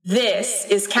This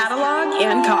is Catalog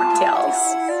and Cocktails,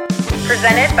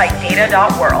 presented by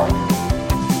Data.World.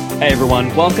 Hey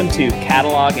everyone, welcome to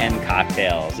Catalog and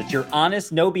Cocktails. It's your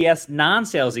honest, no BS,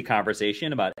 non-salesy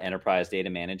conversation about enterprise data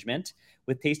management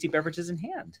with tasty beverages in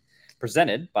hand.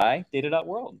 Presented by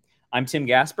Data.World. I'm Tim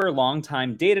Gasper,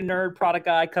 longtime data nerd, product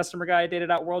guy, customer guy at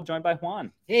Data.World, joined by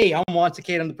Juan. Hey, I'm Juan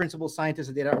Takeda. I'm the principal scientist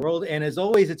at Data.World. And as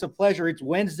always, it's a pleasure. It's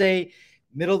Wednesday,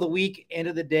 middle of the week, end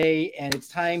of the day, and it's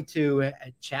time to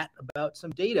chat about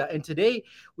some data. And today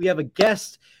we have a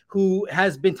guest who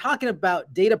has been talking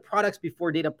about data products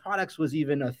before data products was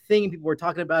even a thing. People were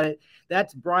talking about it.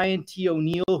 That's Brian T.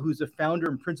 O'Neill, who's the founder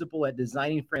and principal at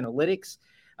Designing for Analytics.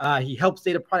 He helps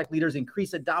data product leaders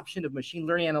increase adoption of machine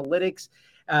learning analytics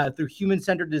through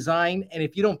human-centered design. And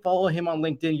if you don't follow him on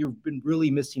LinkedIn, you've been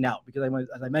really missing out because,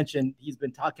 as I mentioned, he's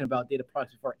been talking about data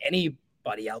products before anybody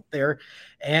out there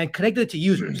and connected it to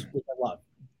users, which I love.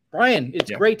 Brian, it's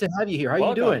great to have you here. How are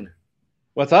you doing?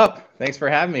 What's up? Thanks for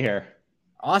having me here.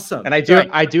 Awesome. And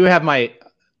I do have my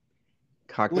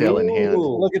cocktail in hand.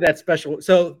 Look at that special.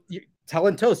 So tell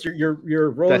and toast.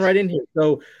 You're rolling right in here.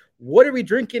 So what are we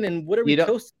drinking and what are we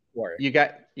toasting for?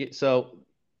 So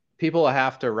people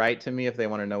have to write to me if they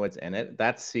want to know what's in it.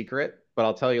 That's secret, but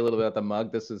I'll tell you a little bit about the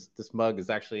mug. This mug is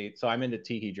actually, so I'm into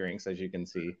tiki drinks, as you can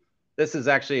see. This is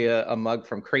actually a mug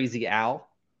from Crazy Al.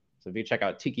 So if you check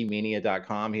out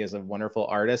tikimania.com, he is a wonderful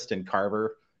artist and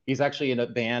carver. He's actually in a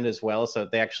band as well. So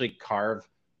they actually carve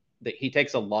he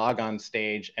takes a log on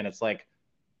stage and it's like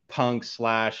punk /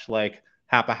 like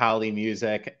Hapa Howley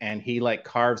music. And he like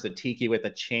carves the tiki with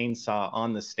a chainsaw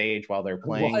on the stage while they're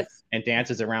playing and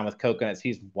dances around with coconuts.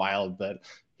 He's wild, but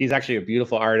he's actually a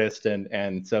beautiful artist.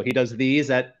 And so he does these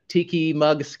at tiki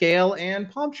mug scale and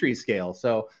palm tree scale.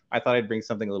 So I thought I'd bring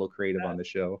something a little creative on the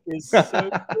show. It's so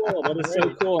cool. That is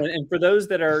so cool. And for those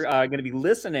that are going to be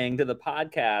listening to the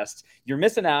podcast, you're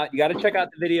missing out. You got to check out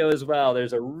the video as well.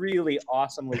 There's a really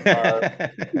awesomely carved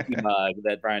tiki mug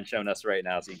that Brian's showing us right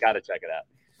now. So you got to check it out.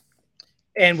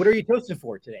 And what are you toasting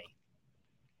for today?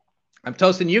 I'm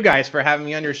toasting you guys for having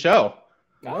me on your show.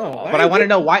 Oh, but I want to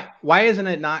know why isn't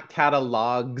it not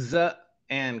catalogs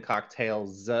and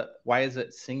cocktails? Why is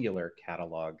it singular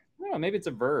catalog? I don't know, maybe it's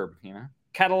a verb,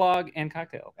 Catalog and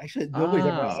cocktail. Actually, nobody's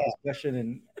ever asked that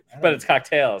question. But it's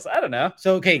cocktails. I don't know.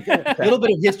 So, okay, a little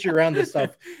bit of history around this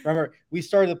stuff. Remember, we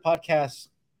started the podcast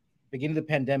beginning of the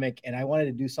pandemic, and I wanted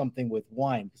to do something with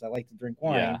wine because I like to drink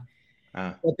wine.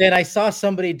 Yeah. But then I saw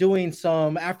somebody doing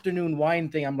some afternoon wine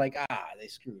thing. I'm like, they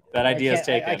screwed it. That idea is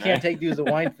taken. I can't do the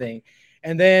wine thing.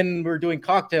 And then we're doing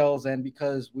cocktails, and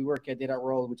because we work at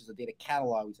Data.World, which is a data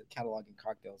catalog, we said cataloging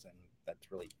cocktails, and that's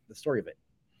really the story of it.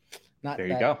 There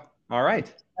you go. All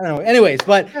right. I don't know. Anyways,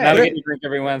 but now we get to drink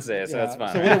every Wednesday, so that's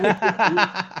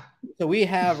fine. So we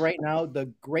have right now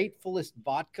the Gratefulest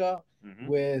vodka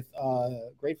with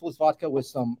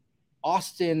some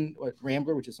Austin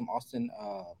Rambler, which is some Austin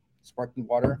sparkling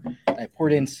water. I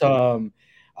poured in some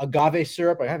agave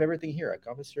syrup. I have everything here.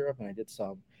 Agave syrup, and I did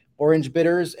some orange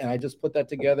bitters, and I just put that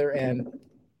together, and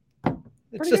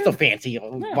it's just a fancy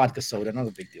vodka soda, not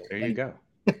a big deal. There you go.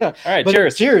 All right,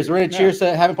 cheers. We're going to cheers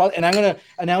to having fun. And I'm going to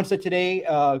announce it today.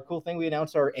 Cool thing, we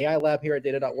announced our AI lab here at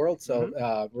Data.World.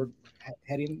 So we're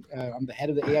heading, I'm the head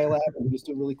of the AI lab, and we just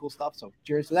do really cool stuff. So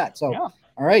cheers to that. So, all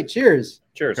right, cheers.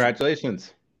 Cheers.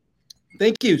 Congratulations.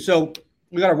 Thank you. So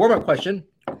we got our warm-up question.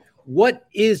 What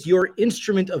is your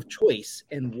instrument of choice,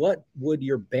 and what would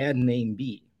your band name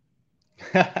be?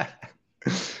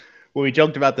 Well, we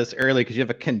joked about this earlier because you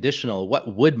have a conditional.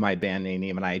 What would my band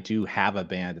name? And I do have a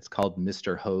band. It's called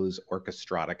Mr. Hose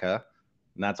Orchestratica.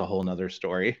 And that's a whole nother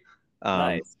story.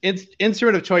 Nice.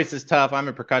 Instrument of choice is tough. I'm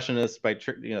a percussionist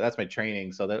that's my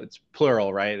training. So that it's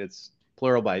plural, right? It's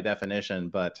plural by definition.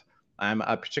 But I'm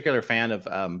a particular fan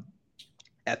of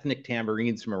ethnic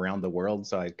tambourines from around the world.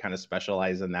 So I kind of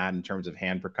specialize in that in terms of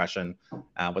hand percussion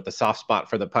with a soft spot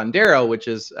for the pandero, which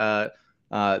is the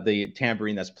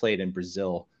tambourine that's played in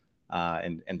Brazil.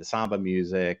 And the samba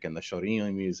music and the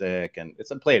chorinho music, and it's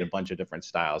played a bunch of different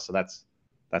styles. So that's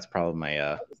probably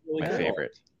my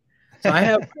favorite. So I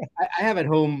have at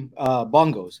home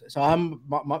bongos. So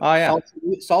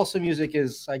salsa music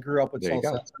is, I grew up with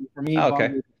salsa. So for me, bongo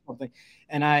is something,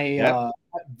 and I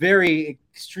very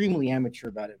extremely amateur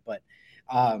about it. But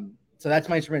so that's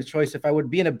my instrument of choice. If I would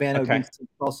be in a band, I would be in a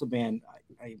salsa band.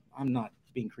 I'm not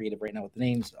being creative right now with the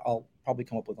names. I'll probably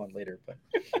come up with one later, but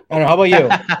I don't know. How about you?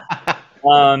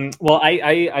 Well,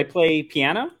 I play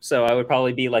piano, so I would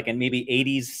probably be like in maybe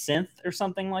 80s synth or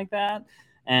something like that.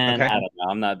 And I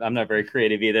don't know, I'm not very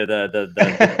creative either.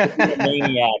 The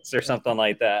maniacs or something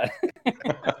like that.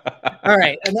 All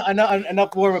right,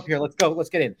 enough warm up here. Let's go. Let's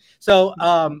get in. So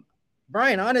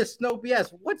Brian, honest, no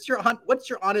BS. What's your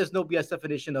honest, no BS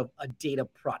definition of a data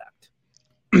product?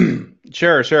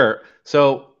 Sure.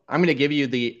 So I'm going to give you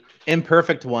the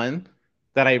imperfect one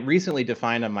that I recently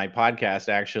defined on my podcast,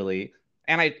 actually.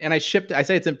 And I shipped. I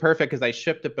say it's imperfect because I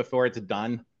shipped it before it's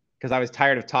done, because I was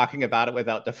tired of talking about it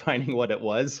without defining what it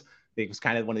was. It was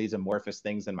kind of one of these amorphous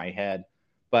things in my head.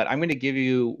 But I'm going to give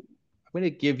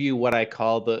you what I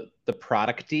call the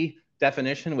producty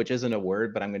definition, which isn't a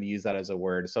word, but I'm going to use that as a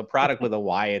word. So product with a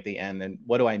Y at the end. And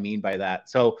what do I mean by that?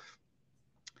 So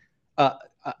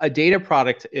a data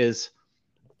product is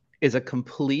a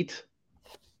complete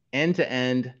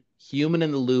end-to-end human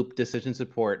in the loop decision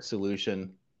support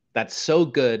solution that's so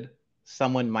good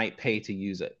someone might pay to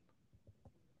use it.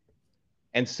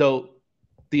 And so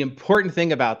the important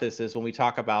thing about this is when we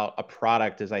talk about a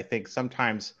product is I think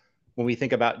sometimes when we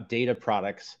think about data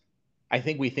products, I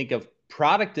think we think of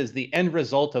product as the end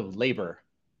result of labor,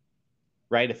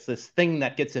 right? It's this thing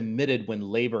that gets emitted when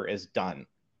labor is done.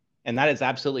 And that is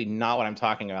absolutely not what I'm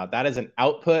talking about. That is an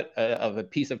output of a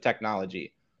piece of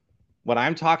technology. What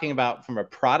I'm talking about from a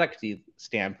product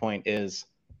standpoint is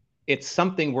it's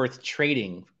something worth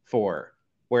trading for,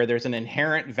 where there's an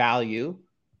inherent value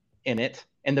in it.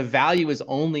 And the value is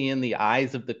only in the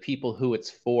eyes of the people who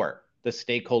it's for, the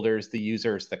stakeholders, the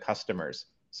users, the customers.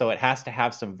 So it has to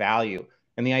have some value.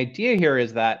 And the idea here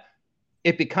is that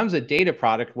it becomes a data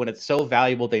product when it's so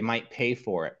valuable they might pay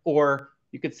for it. Or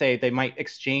you could say they might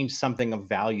exchange something of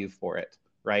value for it,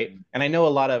 right? And I know a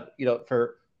lot of,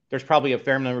 there's probably a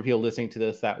fair number of people listening to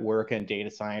this that work in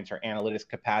data science or analytics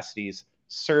capacities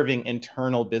serving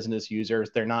internal business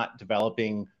users. They're not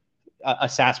developing a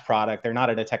SaaS product. They're not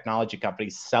at a technology company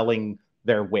selling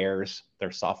their wares, their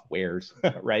softwares,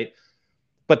 right?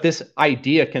 But this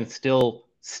idea can still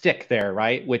stick there,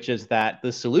 right? Which is that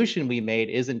the solution we made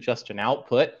isn't just an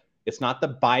output. It's not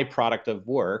the byproduct of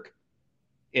work.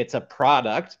 It's a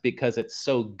product because it's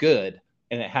so good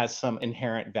and it has some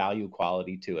inherent value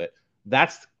quality to it.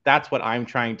 That's what I'm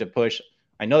trying to push.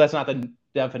 I know that's not the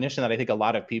definition that I think a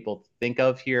lot of people think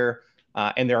of here.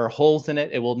 And there are holes in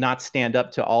it. It will not stand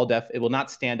up to it will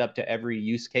not stand up to every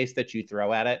use case that you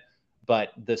throw at it.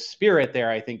 But the spirit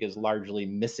there, I think, is largely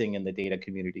missing in the data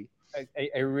community.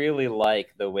 I really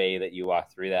like the way that you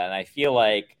walk through that. And I feel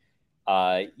like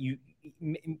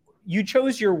you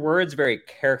chose your words very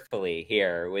carefully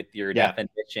here with your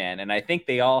definition. And I think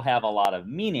they all have a lot of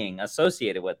meaning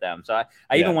associated with them. So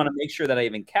I even want to make sure that I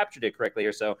even captured it correctly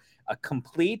here. So a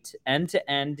complete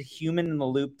end-to-end human in the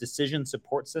loop decision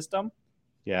support system.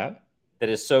 Yeah. That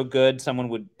is so good someone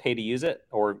would pay to use it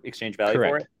or exchange value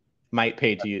for it. Might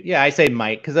pay to use. Yeah, I say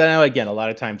might because I know, again, a lot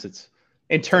of times it's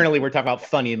internally we're talking about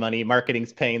funny money.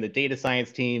 Marketing's paying the data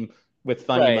science team with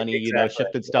funny money,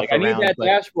 shifted stuff around. I need that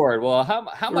dashboard. Well, how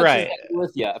much is that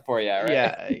worth for you?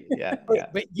 Right? Yeah.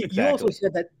 But you also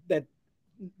said that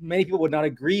many people would not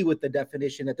agree with the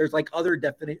definition, that there's like other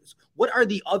definitions. What are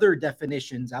the other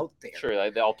definitions out there? Sure,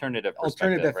 like the alternative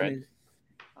definition. Right?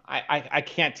 I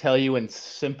can't tell you in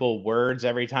simple words.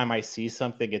 Every time I see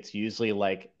something, it's usually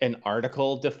like an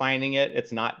article defining it.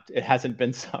 It hasn't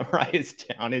been summarized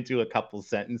down into a couple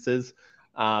sentences.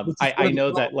 I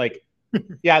know that like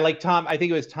Tom, I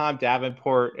think it was Tom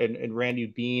Davenport and Randy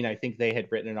Bean. I think they had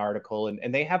written an article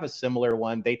and they have a similar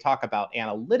one. They talk about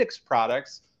analytics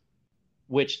products,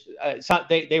 which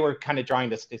they were kind of drawing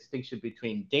this distinction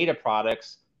between data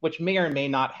products, which may or may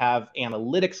not have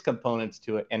analytics components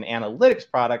to it, and analytics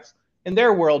products. In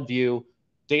their worldview,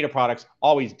 data products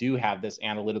always do have this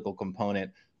analytical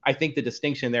component. I think the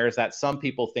distinction there is that some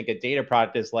people think a data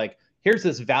product is like, here's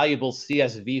this valuable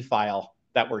CSV file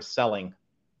that we're selling.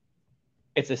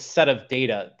 It's a set of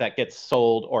data that gets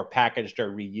sold or packaged or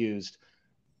reused,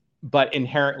 but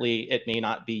inherently it may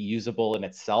not be usable in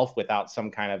itself without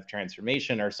some kind of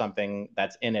transformation or something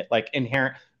that's in it. Like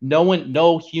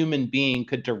no human being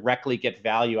could directly get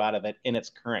value out of it in its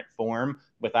current form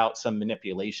without some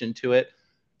manipulation to it.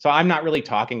 So I'm not really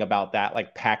talking about that,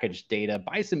 like packaged data.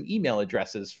 Buy some email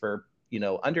addresses for,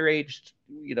 underage,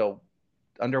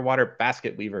 underwater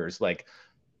basket weavers. Like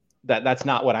that's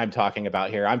not what I'm talking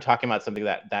about here. I'm talking about something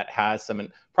that has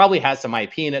probably has some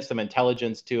IP in it, some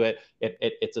intelligence to it.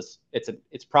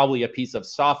 It's probably a piece of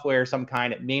software of some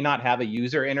kind. It may not have a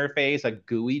user interface, a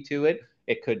GUI to it.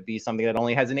 It could be something that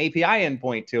only has an API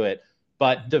endpoint to it.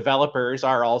 But developers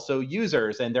are also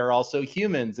users and they're also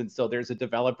humans. And so there's a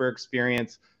developer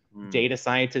experience. Data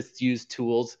scientists use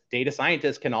tools. Data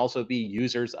scientists can also be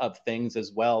users of things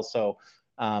as well. So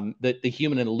the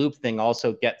human in the loop thing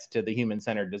also gets to the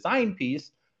human-centered design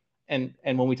piece. And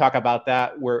when we talk about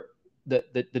that,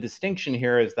 the distinction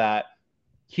here is that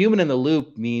human in the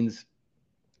loop means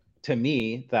to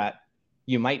me that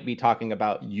you might be talking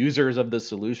about users of the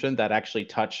solution that actually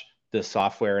touch the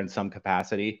software in some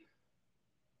capacity,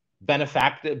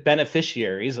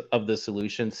 beneficiaries of the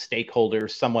solution,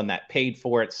 stakeholders, someone that paid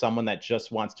for it, someone that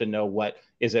just wants to know what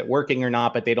is it working or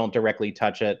not, but they don't directly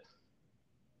touch it.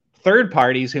 Third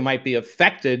parties who might be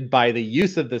affected by the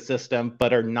use of the system,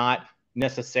 but are not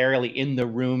necessarily in the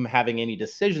room having any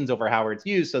decisions over how it's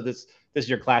used. So this is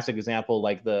your classic example,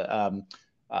 like the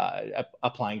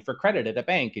applying for credit at a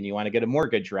bank, and you want to get a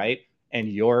mortgage, right?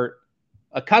 And you're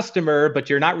a customer, but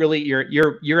you're not really,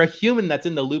 you're a human that's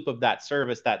in the loop of that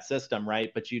service, that system, right?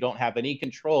 But you don't have any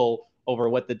control over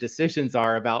what the decisions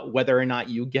are about whether or not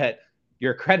you get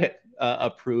your credit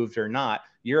approved or not.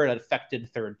 You're an affected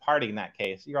third party in that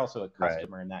case. You're also a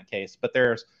customer in that case. But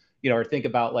there's, or think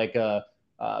about like a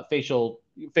facial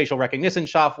recognition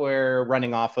software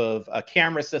running off of a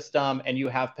camera system, and you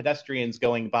have pedestrians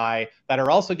going by that are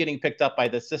also getting picked up by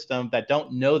the system that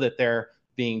don't know that they're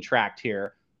being tracked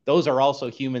here. Those are also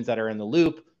humans that are in the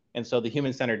loop. And so the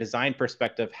human-centered design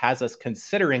perspective has us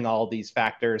considering all these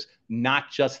factors,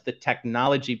 not just the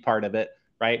technology part of it,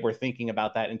 right? We're thinking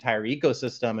about that entire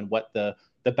ecosystem and what the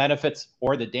benefits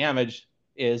or the damage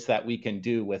is that we can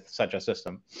do with such a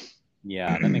system.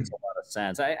 Yeah, that makes a lot of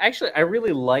sense. I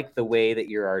really like the way that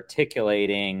you're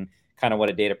articulating kind of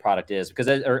what a data product is, because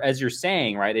as you're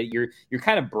saying, right, you're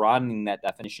kind of broadening that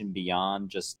definition beyond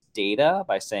just data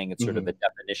by saying it's sort of a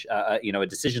definition, a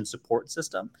decision support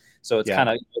system. So it's kind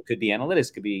of, it could be analytics,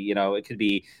 it could be, it could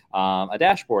be a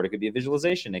dashboard, it could be a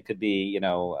visualization, it could be,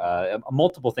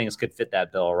 multiple things could fit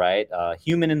that bill, right?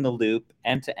 Human in the loop,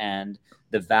 end to end,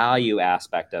 the value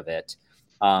aspect of it.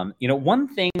 One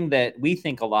thing that we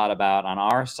think a lot about on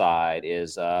our side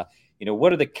is,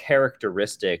 what are the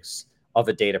characteristics of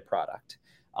a data product?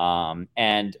 Juan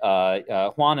and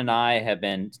I have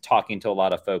been talking to a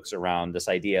lot of folks around this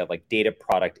idea of like data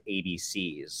product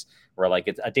ABCs, where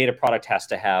like a data product has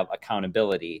to have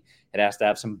accountability. It has to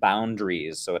have some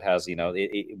boundaries. So it has,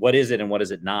 what is it and what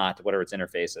is it not? What are its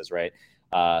interfaces, right?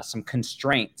 Some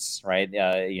constraints, right?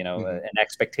 And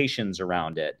expectations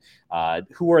around it.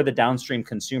 Who are the downstream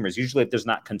consumers? Usually if there's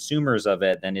not consumers of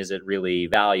it, then is it really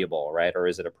valuable, right? Or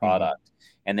is it a product?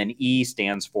 And then E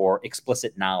stands for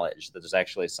explicit knowledge, that there's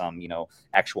actually some,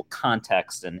 actual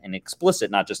context and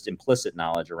explicit, not just implicit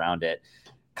knowledge around it.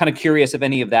 Kind of curious if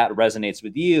any of that resonates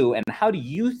with you, and how do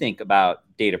you think about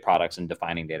data products and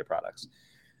defining data products?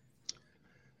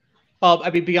 Well,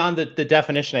 I mean, beyond the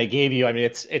definition I gave you, I mean,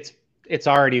 it's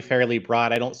already fairly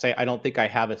broad. I don't think I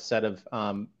have a set of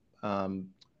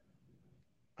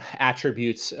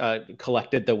attributes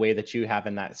collected the way that you have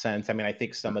in that sense. I mean, I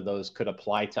think some of those could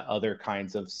apply to other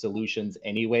kinds of solutions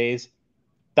anyways.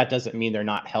 That doesn't mean they're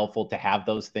not helpful to have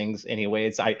those things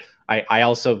anyways. I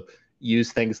also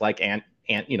use things like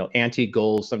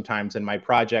anti-goals sometimes in my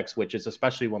projects, which is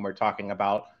especially when we're talking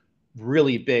about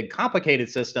really big, complicated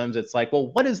systems. It's like,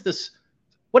 well, what is this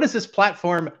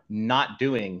platform not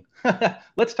doing?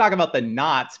 Let's talk about the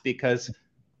nots, because,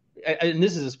 and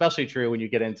this is especially true when you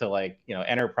get into like,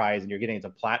 enterprise and you're getting into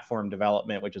platform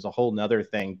development, which is a whole nother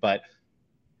thing. But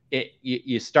if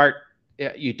you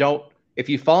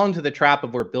fall into the trap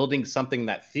of we're building something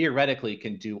that theoretically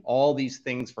can do all these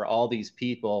things for all these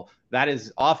people, that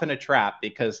is often a trap,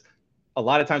 because a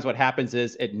lot of times what happens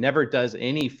is it never does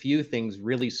any few things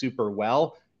really super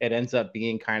well. It ends up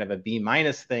being kind of a B-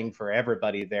 thing for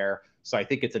everybody there. So I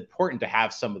think it's important to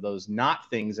have some of those not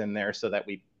things in there so that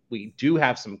we do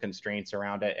have some constraints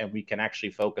around it, and we can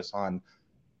actually focus on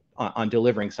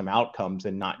delivering some outcomes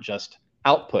and not just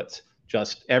outputs.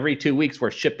 Just every 2 weeks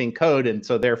we're shipping code, and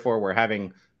so therefore we're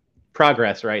having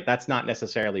progress, right? That's not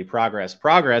necessarily progress.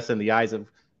 Progress in the eyes of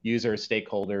users,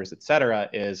 stakeholders, et cetera,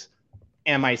 is,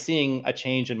 am I seeing a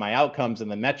change in my outcomes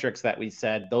and the metrics that we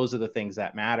said? Those are the things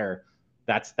that matter.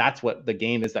 That's what the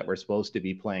game is that we're supposed to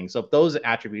be playing. So if those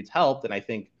attributes help, then I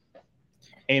think,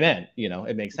 amen,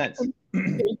 it makes sense.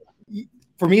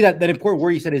 For me, that important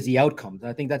word you said is the outcomes.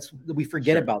 I think we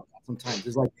forget about that sometimes.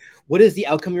 It's like, what is the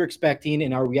outcome you're expecting,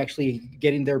 and are we actually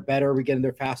getting there better? Are we getting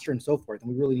there faster, and so forth? And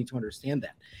we really need to understand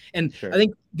that. And I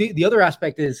think the other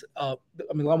aspect is, I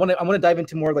want to dive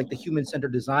into more like the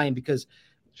human-centered design, because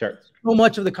so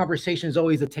much of the conversation is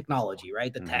always the technology,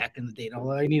 right? The tech and the data.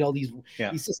 I need all these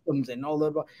systems and all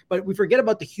that, but we forget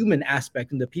about the human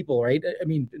aspect and the people, right? I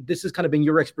mean, this has kind of been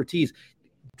your expertise.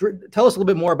 Tell us a little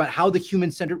bit more about how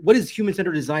what is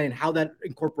human-centered design, and how that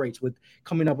incorporates with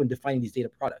coming up and defining these data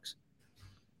products.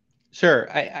 Sure.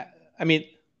 I mean,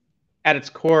 at its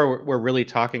core, we're really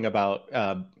talking about,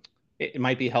 it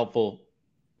might be helpful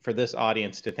for this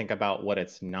audience to think about what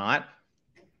it's not.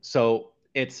 So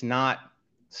it's not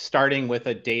starting with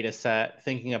a data set,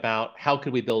 thinking about how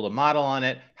could we build a model on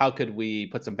it? How could we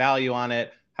put some value on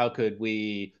it? How could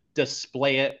we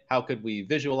display it? How could we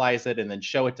visualize it and then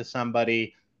show it to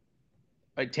somebody?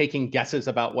 Taking guesses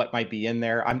about what might be in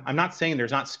there. I'm not saying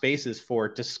there's not spaces for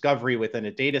discovery within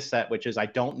a data set, which is I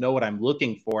don't know what I'm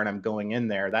looking for and I'm going in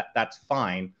there. That's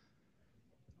fine.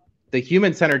 The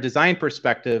human-centered design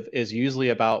perspective is usually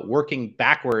about working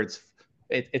backwards.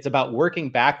 It's about working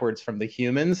backwards from the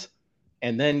humans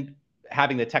and then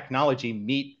having the technology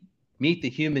meet the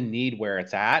human need where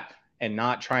it's at, and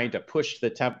not trying to push the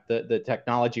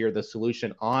technology or the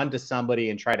solution onto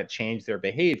somebody and try to change their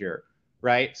behavior,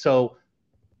 right? So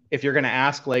if you're going to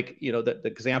ask, like, you know, the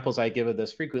examples I give of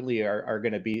this frequently are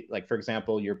going to be like, for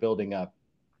example, you're building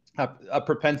a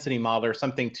propensity model or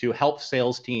something to help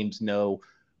sales teams know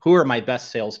who are my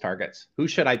best sales targets, who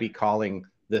should I be calling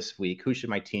this week, who should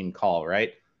my team call,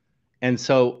 right? And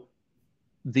so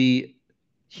the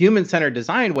human-centered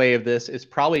design way of this is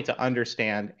probably to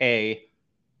understand,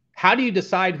 how do you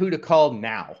decide who to call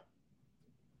now?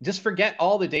 Just forget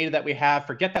all the data that we have,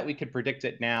 forget that we could predict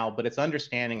it now, but it's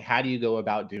understanding how do you go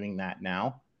about doing that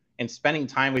now, and spending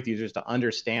time with users to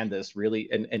understand this really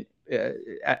and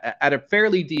at a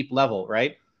fairly deep level,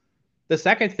 right? The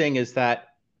second thing is that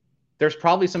there's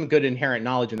probably some good inherent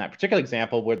knowledge in that particular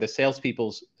example where the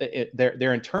salespeople's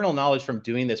their internal knowledge from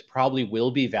doing this probably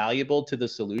will be valuable to the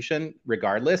solution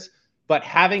regardless. But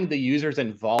having the users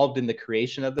involved in the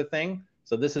creation of the thing,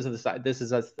 so this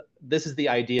is the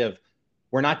idea of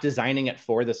we're not designing it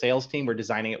for the sales team, we're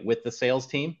designing it with the sales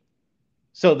team.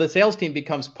 So the sales team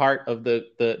becomes part of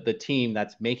the team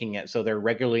that's making it. So they're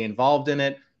regularly involved in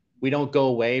it. We don't go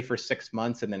away for 6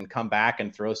 months and then come back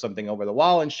and throw something over the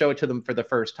wall and show it to them for the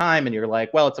first time. And you're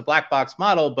like, well, it's a black box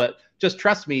model, but just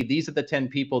trust me, these are the 10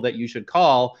 people that you should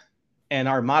call. And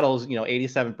our model's,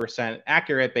 87%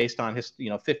 accurate based on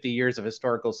 50 years of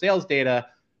historical sales data.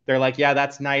 They're like, yeah,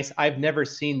 that's nice. I've never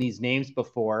seen these names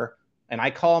before. And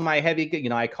I call my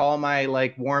I call my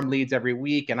like warm leads every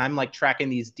week, and I'm like tracking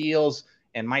these deals,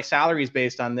 and my salary is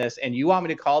based on this. And you want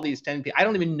me to call these 10 people? I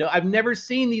don't even know. I've never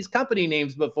seen these company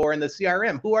names before in the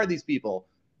CRM. Who are these people?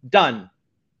 Done.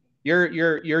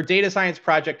 Your data science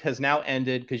project has now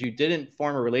ended because you didn't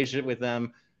form a relationship with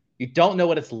them. You don't know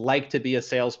what it's like to be a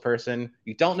salesperson.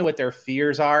 You don't know what their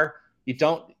fears are.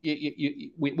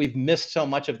 We've missed so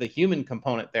much of the human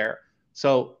component there.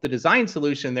 So the design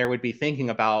solution there would be thinking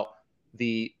about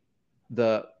the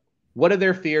what are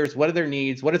their fears, what are their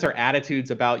needs, what is their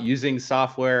attitudes about using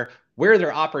software, where are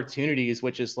their opportunities,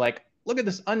 which is like, look at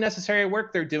this unnecessary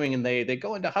work they're doing, and they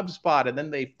go into HubSpot and then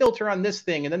they filter on this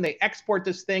thing and then they export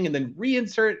this thing and then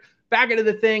reinsert back into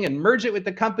the thing and merge it with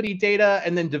the company data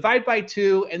and then divide by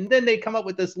 2, and then they come up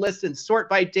with this list and sort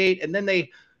by date, and then they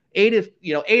A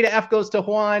to F goes to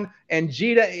Juan and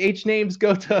G to H names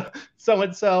go to so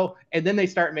and so, and then they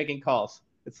start making calls.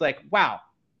 It's like, wow,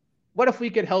 what if we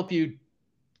could help you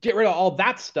get rid of all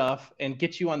that stuff and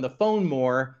get you on the phone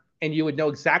more, and you would know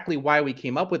exactly why we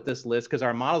came up with this list, because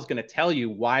our model is going to tell you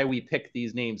why we picked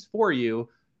these names for you.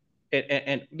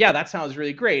 And yeah, that sounds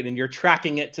really great. And you're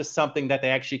tracking it to something that they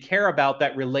actually care about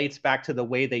that relates back to the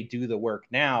way they do the work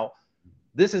now.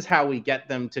 This is how we get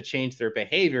them to change their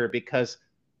behavior, because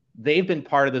they've been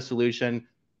part of the solution.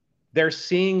 They're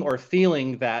seeing or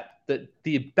feeling that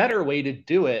the better way to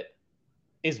do it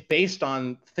is based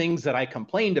on things that I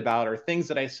complained about, or things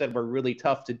that I said were really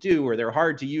tough to do, or they're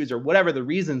hard to use, or whatever the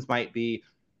reasons might be.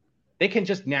 They can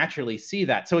just naturally see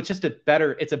that. So it's just a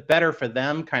better for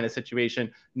them kind of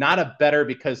situation, not a better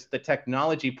because the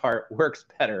technology part works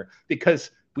better,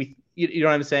 because you know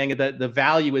what I'm saying? The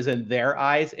value is in their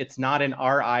eyes. It's not in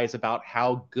our eyes about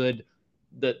how good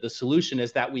the solution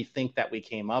is that we think that we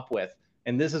came up with.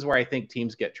 And this is where I think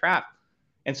teams get trapped.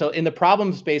 And so in the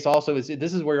problem space also this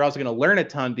is where you're also going to learn a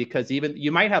ton, because even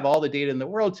you might have all the data in the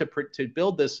world to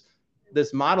build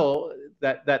this model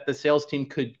that the sales team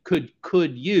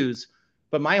could use.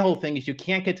 But my whole thing is you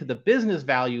can't get to the business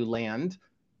value land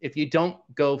if you don't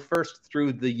go first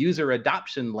through the user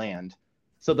adoption land.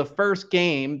 So the first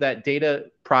game that data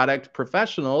product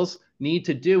professionals need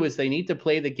to do is they need to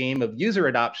play the game of user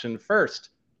adoption first.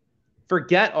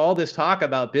 Forget all this talk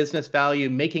about business value,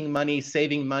 making money,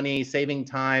 saving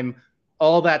time,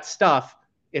 all that stuff.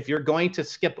 If you're going to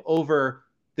skip over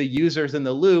the users in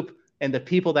the loop and the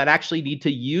people that actually need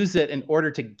to use it in order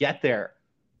to get there.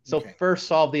 So First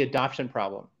solve the adoption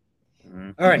problem.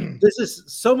 All right. This is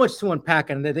so much to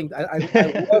unpack. And I think I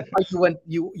love how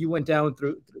you went down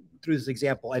through this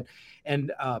example.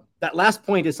 And that last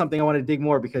point is something I want to dig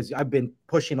more, because I've been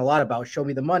pushing a lot about show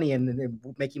me the money and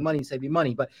making money, saving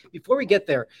money. But before we get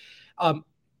there,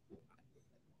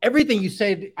 everything you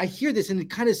said, I hear this, and it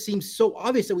kind of seems so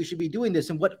obvious that we should be doing this.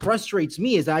 And what frustrates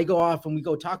me is I go off and we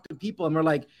go talk to people, and we're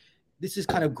like, this is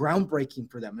kind of groundbreaking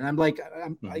for them. And I'm like,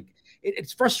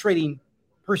 it's frustrating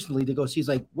personally to go see. It's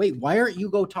like, wait, why aren't you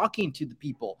go talking to the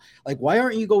people? Like, why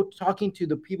aren't you go talking to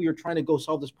the people you're trying to go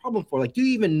solve this problem for? Like, do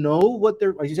you even know what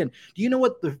they're, like you said, do you know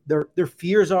what their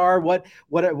fears are? What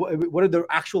are the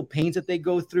actual pains that they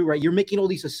go through, right? You're making all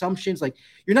these assumptions. Like,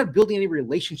 you're not building any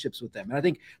relationships with them. And I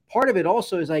think part of it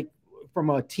also is like, from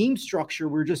a team structure,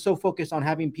 we're just so focused on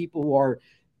having people who are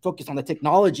focused on the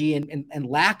technology and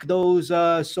lack those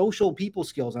social people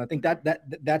skills. And I think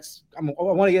that's I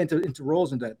want to get into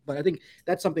roles and that, but I think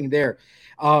that's something there.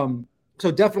 So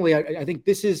definitely, I think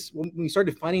this is when we start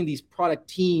defining these product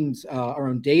teams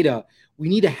around data, we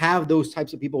need to have those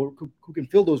types of people who can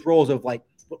fill those roles of like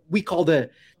what we call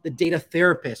the data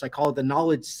therapist. I call it the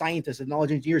knowledge scientists and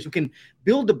knowledge engineers who can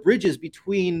build the bridges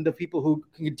between the people who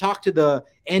can talk to the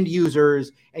end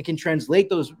users and can translate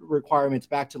those requirements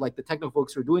back to like the technical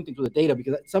folks who are doing things with the data.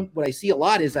 Because what I see a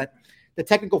lot is that the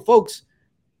technical folks,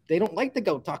 they don't like to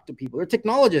go talk to people. They're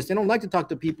technologists. They don't like to talk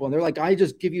to people. And they're like, I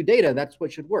just give you data. That's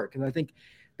what should work. And I think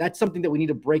that's something that we need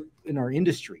to break in our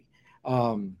industry.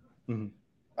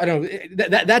 I don't know.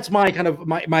 That's my kind of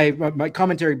my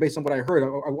commentary based on what I heard.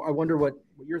 I wonder what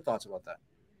your thoughts about that.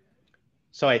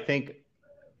 So I think,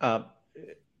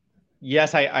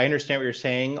 yes, I understand what you're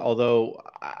saying. Although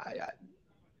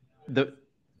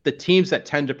the teams that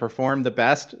tend to perform the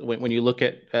best when you look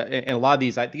at and a lot of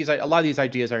these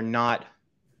ideas are not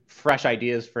fresh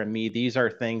ideas from me. These are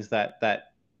things that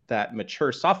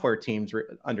mature software teams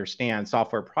understand,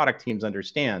 software product teams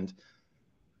understand.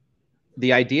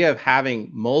 The idea of having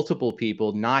multiple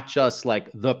people, not just like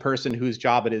the person whose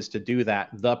job it is to do that,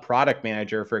 the product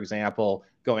manager, for example,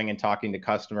 going and talking to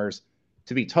customers.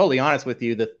 To be totally honest with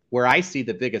you, where I see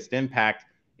the biggest impact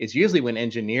is usually when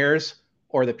engineers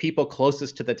or the people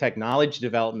closest to the technology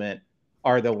development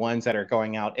are the ones that are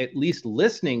going out, at least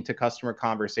listening to customer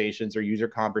conversations or user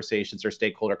conversations or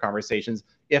stakeholder conversations,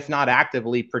 if not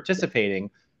actively participating.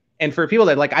 And for people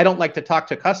that like, I don't like to talk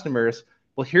to customers,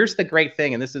 well, here's the great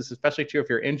thing, and this is especially true if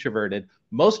you're introverted.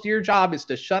 Most of your job is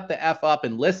to shut the F up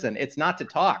and listen. It's not to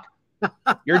talk.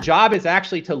 Your job is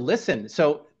actually to listen.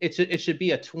 So it should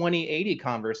be a 20-80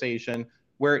 conversation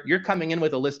where you're coming in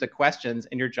with a list of questions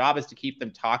and your job is to keep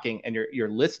them talking and you're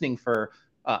listening for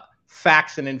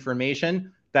facts and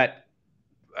information that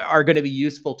are going to be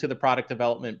useful to the product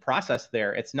development process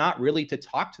there. It's not really to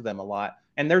talk to them a lot.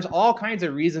 And there's all kinds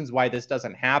of reasons why this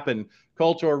doesn't happen.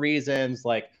 Cultural reasons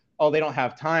like, oh, they don't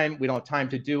have time. We don't have time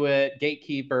to do it.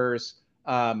 Gatekeepers.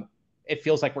 It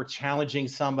feels like we're challenging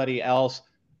somebody else.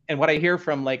 And what I hear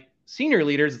from like senior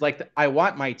leaders is like, I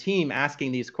want my team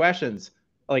asking these questions.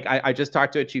 Like I just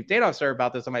talked to a chief data officer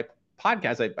about this on my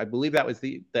podcast. I believe that was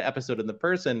the episode in the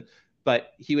person,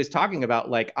 but he was talking about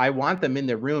like, I want them in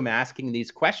the room asking these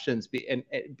questions and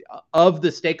of the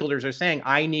stakeholders are saying,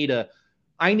 I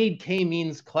need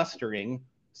k-means clustering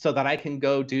so that I can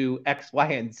go do X, Y,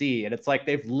 and Z. And it's like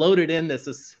they've loaded in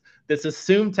this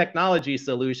assumed technology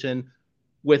solution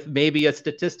with maybe a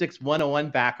statistics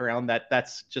 101 background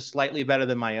that's just slightly better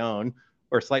than my own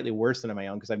or slightly worse than my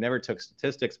own because I've never took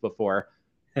statistics before.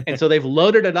 And so they've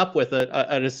loaded it up with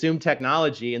an assumed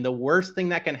technology. And the worst thing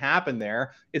that can happen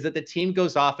there is that the team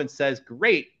goes off and says,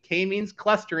 great, k-means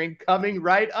clustering coming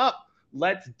right up.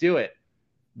 Let's do it.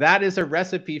 That is a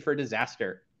recipe for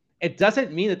disaster. It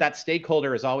doesn't mean that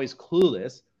stakeholder is always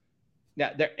clueless.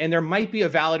 Now, there might be a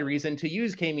valid reason to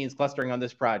use k-means clustering on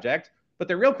this project, but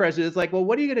the real question is like, well,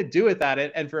 what are you going to do with that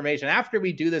information after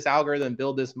we do this algorithm,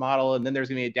 build this model, and then there's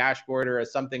going to be a dashboard or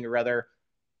something or other?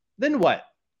 Then what?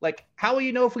 Like, how will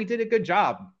you know if we did a good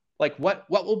job? Like, what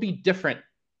will be different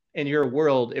in your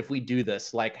world if we do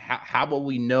this? Like, how will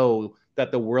we know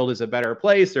that the world is a better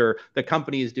place or the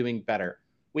company is doing better?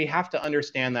 We have to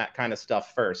understand that kind of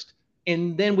stuff first.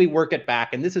 And then we work it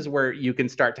back. And this is where you can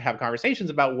start to have conversations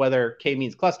about whether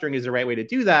k-means clustering is the right way to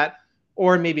do that,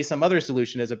 or maybe some other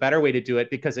solution is a better way to do it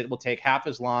because it will take half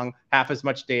as long, half as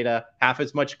much data, half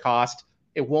as much cost.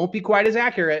 It won't be quite as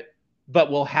accurate,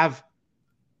 but we'll have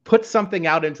put something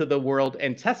out into the world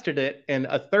and tested it in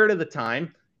a third of the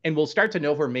time. And we'll start to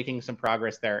know if we're making some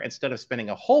progress there instead of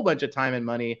spending a whole bunch of time and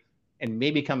money and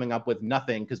maybe coming up with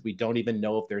nothing because we don't even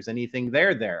know if there's anything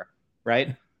there,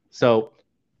 right? So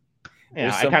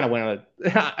yeah, I kind of went on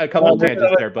a couple of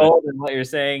tangents there, but what you're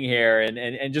saying here,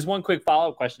 and just one quick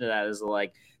follow-up question to that is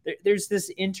like, there's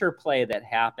this interplay that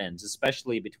happens,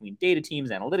 especially between data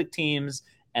teams, analytic teams,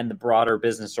 and the broader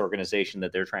business organization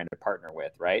that they're trying to partner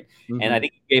with, right? Mhm. And I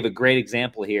think you gave a great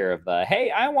example here of the, hey,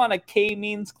 I want a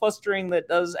k-means clustering that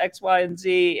does X, Y, and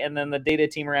Z, and then the data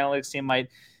team or analytics team might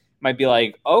be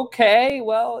like, okay,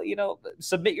 well,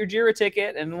 submit your Jira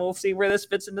ticket and we'll see where this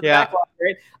fits into the backlog,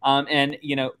 right? And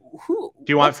who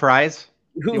do you want fries?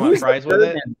 Do you want fries with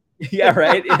it? Yeah,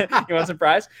 right. You want some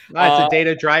fries? No, it's a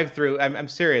data drive-through. I'm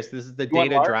serious. This is the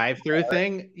data drive-through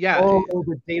thing. Yeah. Oh,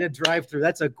 the data drive-through.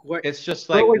 That's a great. It's just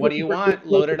like, what do you want?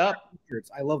 Load it up.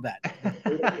 I love that.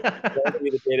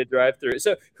 The data drive-through.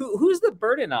 So who's the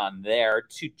burden on there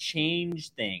to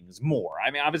change things more?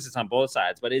 I mean, obviously it's on both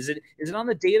sides, but is it on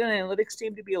the data and analytics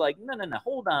team to be like, no,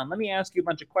 hold on, let me ask you a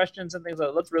bunch of questions and things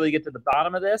like, let's really get to the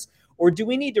bottom of this? Or do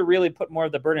we need to really put more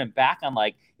of the burden back on,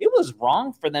 like, it was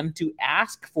wrong for them to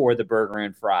ask for the burger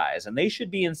and fries, and they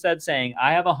should be instead saying,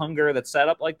 I have a hunger that's set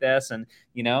up like this, and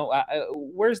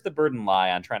where's the burden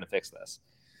lie on trying to fix this?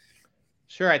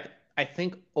 Sure. I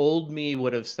think old me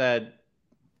would have said,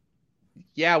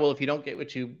 yeah, well, if you don't get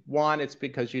what you want, it's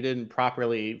because you didn't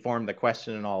properly form the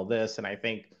question and all this. And I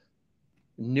think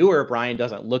newer Brian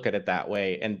doesn't look at it that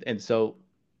way. And so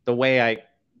the way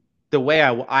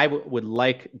I would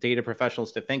like data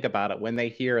professionals to think about it when they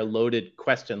hear a loaded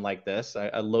question like this,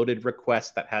 a loaded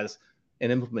request that has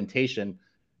an implementation,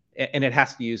 and it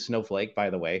has to use Snowflake, by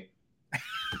the way.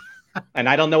 And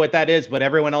I don't know what that is, but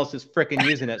everyone else is freaking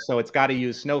using it, so it's got to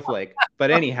use Snowflake.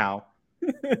 But anyhow,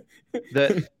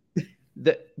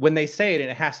 when they say it, and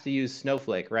it has to use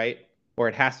Snowflake, right? Or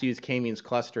it has to use k-means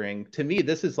clustering. To me,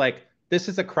 this is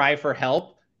a cry for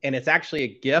help, and it's actually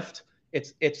a gift.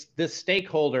 It's this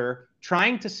stakeholder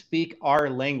trying to speak our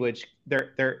language.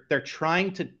 They're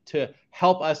trying to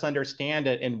help us understand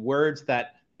it in words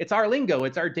that it's our lingo,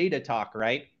 it's our data talk,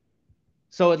 right?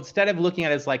 So instead of looking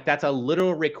at it as like that's a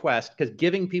literal request, because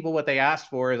giving people what they asked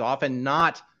for is often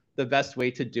not the best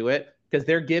way to do it, because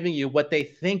they're giving you what they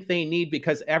think they need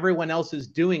because everyone else is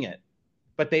doing it.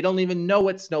 But they don't even know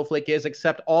what Snowflake is,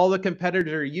 except all the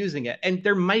competitors are using it. And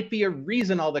there might be a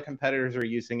reason all the competitors are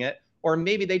using it, or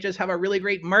maybe they just have a really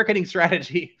great marketing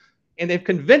strategy and they've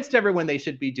convinced everyone they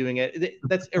should be doing it.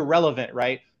 That's irrelevant,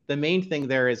 right? The main thing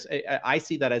there is I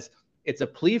see that as it's a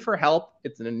plea for help.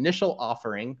 It's an initial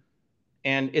offering.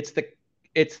 And it's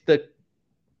the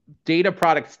data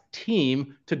products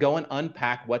team to go and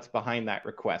unpack what's behind that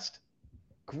request.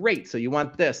 Great. So you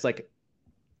want this, like,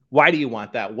 why do you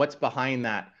want that? What's behind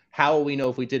that? How will we know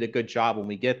if we did a good job when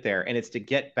we get there? And it's to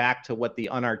get back to what the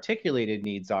unarticulated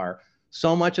needs are.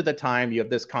 So much of the time you have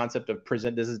this concept of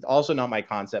this is also not my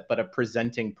concept, but a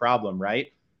presenting problem,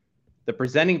 right? The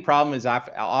presenting problem is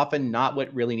often not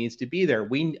what really needs to be there.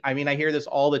 I hear this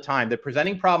all the time. The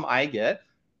presenting problem I get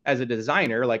as a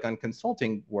designer, like on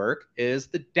consulting work, is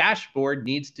the dashboard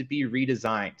needs to be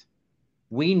redesigned.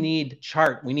 We need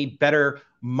better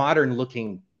modern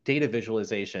looking data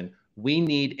visualization.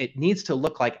 It needs to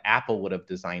look like Apple would have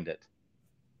designed it.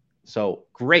 So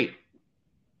great.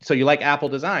 So you like Apple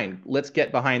design? Let's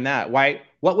get behind that. Why?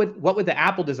 What would the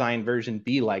Apple design version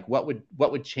be like? What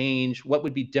would change? What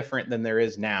would be different than there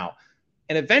is now?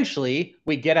 And eventually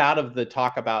we get out of the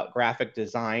talk about graphic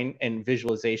design and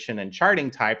visualization and charting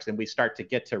types, and we start to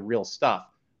get to real stuff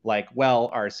like, well,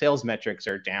 our sales metrics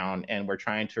are down and we're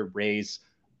trying to raise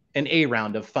an A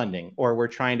round of funding, or we're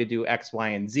trying to do X, Y,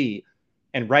 and Z.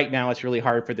 And right now it's really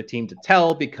hard for the team to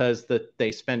tell because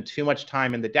they spend too much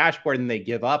time in the dashboard and they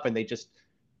give up and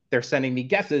they're sending me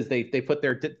guesses. They put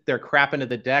their crap into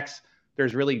the decks.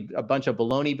 There's really a bunch of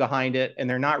baloney behind it, and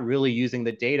they're not really using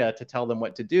the data to tell them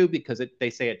what to do because they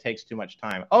say it takes too much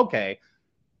time. Okay,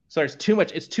 so there's too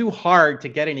much. It's too hard to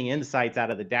get any insights out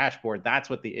of the dashboard. That's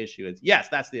what the issue is. Yes,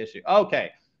 that's the issue.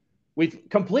 Okay, we've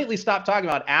completely stopped talking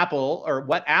about Apple or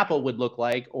what Apple would look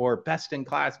like or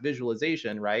best-in-class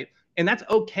visualization, right? And that's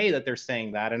okay that they're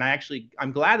saying that. And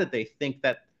I'm glad that they think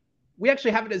that we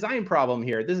actually have a design problem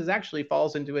here. This actually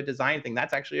falls into a design thing.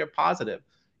 That's actually a positive.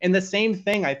 And the same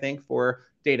thing, I think, for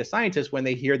data scientists when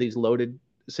they hear these loaded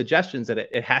suggestions that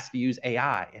it has to use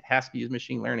AI, it has to use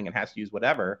machine learning, it has to use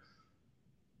whatever.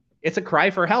 It's a cry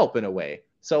for help in a way.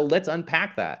 So let's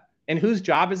unpack that. And whose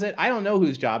job is it? I don't know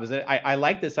whose job is it. I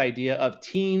like this idea of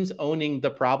teams owning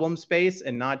the problem space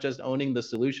and not just owning the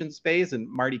solution space. And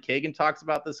Marty Kagan talks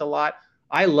about this a lot.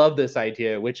 I love this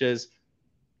idea, which is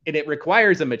it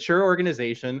requires a mature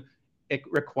organization. It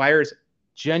requires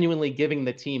genuinely giving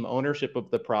the team ownership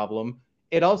of the problem.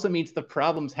 It also means the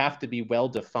problems have to be well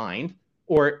defined,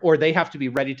 or they have to be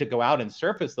ready to go out and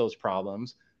surface those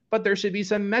problems. But there should be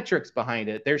some metrics behind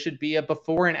it. There should be a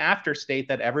before and after state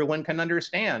that everyone can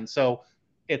understand. So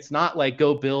it's not like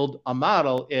go build a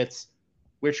model. It's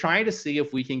We're trying to see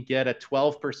if we can get a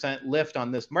 12% lift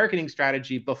on this marketing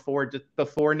strategy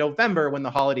before November when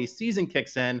the holiday season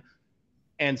kicks in.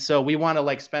 And so we want to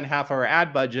like spend half our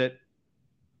ad budget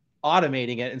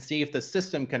automating it and see if the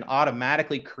system can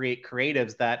automatically create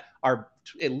creatives that are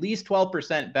at least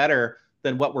 12% better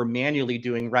than what we're manually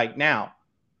doing right now.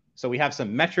 So we have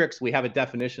some metrics, we have a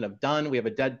definition of done, we have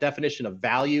a definition of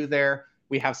value there.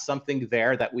 We have something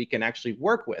there that we can actually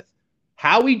work with.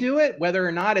 How we do it, whether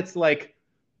or not it's like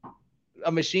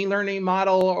a machine learning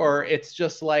model or it's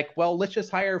just like, well, let's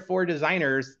just hire 4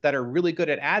 designers that are really good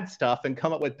at ad stuff and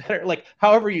come up with better, like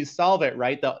however you solve it,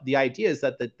 right? The idea is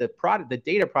that the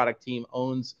data product team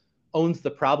owns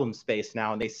the problem space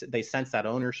now, and they sense that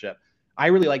ownership. I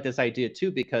really like this idea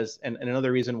too, because, and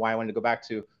another reason why I wanted to go back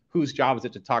to whose job is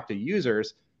it to talk to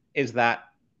users, is that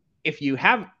if you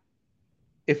have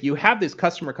these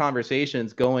customer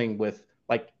conversations going with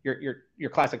like your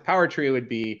classic power trio would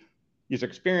be user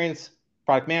experience,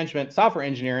 product management, software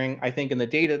engineering. I think in the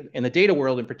data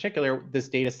world in particular, this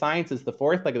data science is the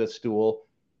fourth leg of the stool.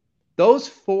 Those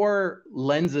 4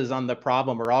 lenses on the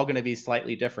problem are all going to be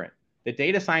slightly different. The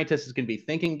data scientist is going to be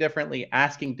thinking differently,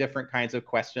 asking different kinds of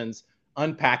questions,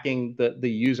 unpacking the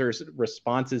user's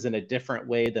responses in a different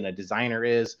way than a designer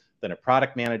is, than a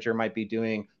product manager might be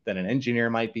doing, than an engineer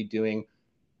might be doing.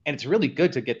 And it's really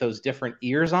good to get those different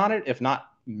ears on it, if not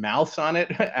mouths on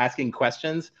it, asking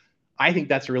questions. I think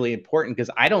that's really important because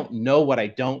I don't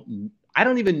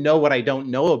even know what I don't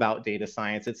know about data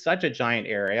science. It's such a giant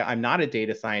area. I'm not a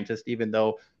data scientist, even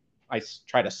though I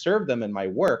try to serve them in my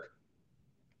work.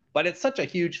 But it's such a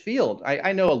huge field.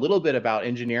 I know a little bit about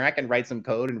engineering. I can write some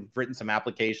code and have written some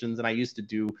applications, and I used to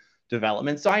do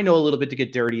development. So I know a little bit to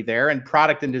get dirty there. And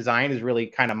product and design is really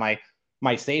kind of my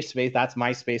safe space. That's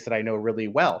my space that I know really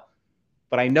well.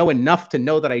 But I know enough to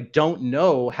know that I don't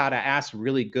know how to ask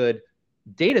really good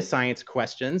data science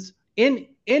questions in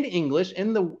English,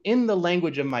 in the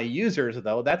language of my users,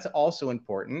 though. That's also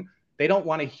important. They don't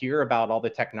want to hear about all the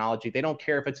technology. They don't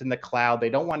care if it's in the cloud. They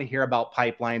don't want to hear about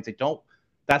pipelines.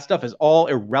 That stuff is all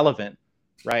irrelevant,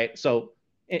 right? So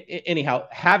anyhow,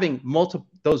 having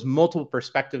those multiple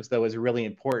perspectives, though, is really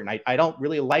important. I don't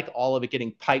really like all of it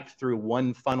getting piped through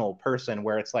one funnel person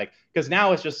where it's like, because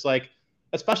now it's just like,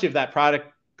 especially if that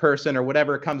product person or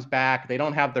whatever comes back, they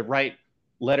don't have the right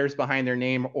letters behind their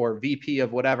name or VP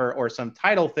of whatever or some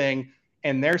title thing.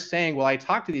 And they're saying, well, I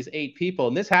talked to these 8 people,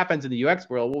 and this happens in the UX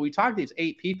world. Well, we talked to these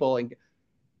 8 people and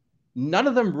none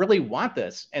of them really want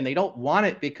this, and they don't want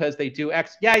it because they do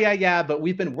X. Yeah. But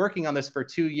we've been working on this for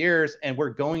 2 years and we're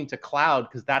going to cloud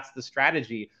because that's the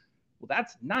strategy. Well,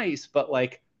 that's nice, but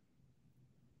like,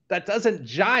 that doesn't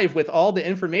jive with all the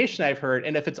information I've heard.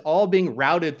 And if it's all being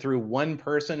routed through one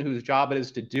person whose job it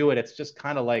is to do it, it's just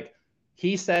kind of like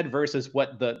he said versus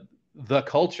what the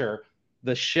culture,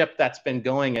 the ship that's been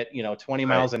going at 20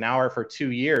 miles an hour for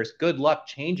 2 years. Good luck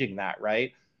changing that,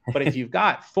 right? But if you've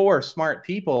got 4 smart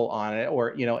people on it, or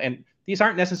and these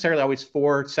aren't necessarily always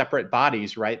 4 separate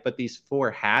bodies, right? But these 4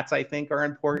 hats, I think, are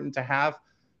important to have.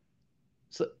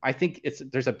 So I think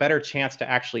there's a better chance to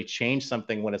actually change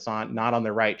something when it's not on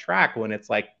the right track, when it's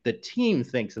like the team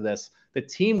thinks of this. The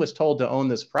team was told to own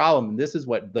this problem, and this is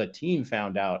what the team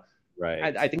found out.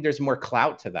 Right. I think there's more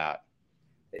clout to that.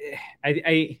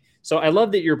 So I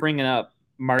love that you're bringing up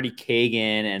Marty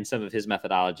Kagan and some of his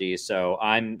methodologies. So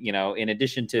I'm, in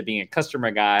addition to being a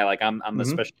customer guy, like I'm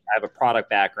especially, I have a product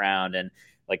background, and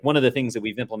like one of the things that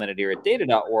we've implemented here at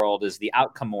Data.World is the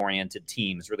outcome-oriented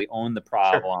teams really own the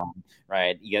problem,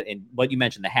 right? And what you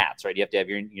mentioned, the hats, right? You have to have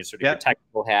your sort of your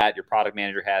technical hat, your product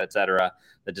manager hat, et cetera,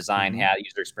 the design hat,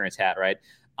 user experience hat, right?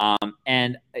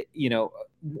 And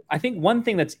I think one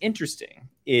thing that's interesting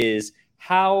is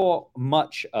how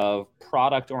much of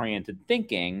product-oriented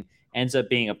thinking ends up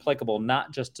being applicable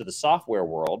not just to the software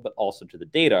world, but also to the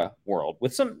data world,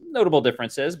 with some notable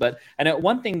differences. But I know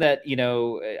one thing that,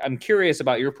 I'm curious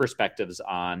about your perspectives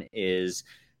on is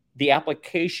the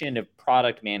application of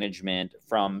product management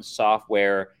from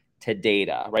software to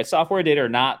data, right? Software and data are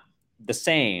not the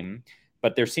same,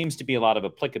 but there seems to be a lot of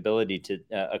applicability to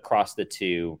across the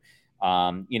two.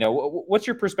 What's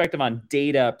your perspective on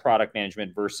data product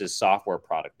management versus software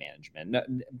product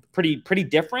management? Pretty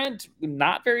different,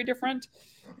 not very different.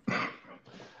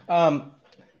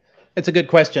 It's a good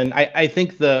question. I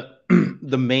think the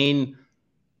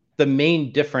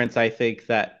main difference, I think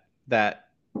that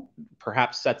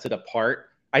perhaps sets it apart.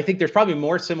 I think there's probably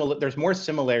more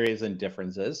similarities than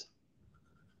differences.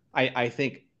 I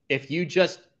think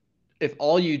if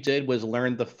all you did was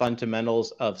learn the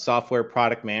fundamentals of software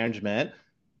product management,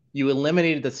 you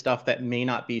eliminated the stuff that may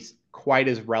not be quite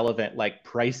as relevant, like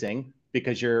pricing,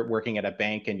 because you're working at a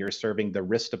bank and you're serving the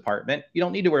risk department. You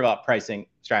don't need to worry about pricing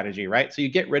strategy, right? So you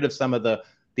get rid of some of the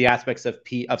aspects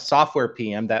of software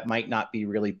PM that might not be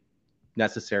really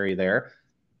necessary there.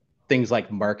 Things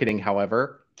like marketing,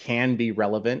 however, can be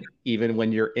relevant even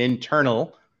when you're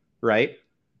internal, right?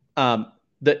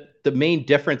 The main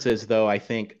differences, though, I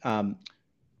think,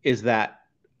 is that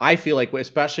I feel like,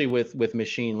 especially with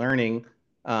machine learning,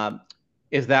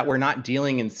 is that we're not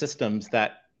dealing in systems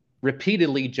that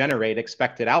repeatedly generate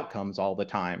expected outcomes all the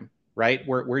time, right?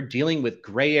 We're dealing with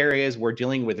gray areas. We're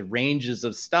dealing with ranges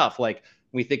of stuff. Like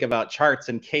we think about charts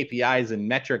and KPIs and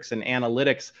metrics and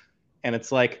analytics, and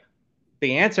it's like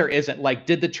the answer isn't like,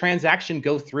 did the transaction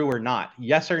go through or not?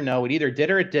 Yes or no. It either did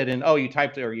or it didn't. Oh, you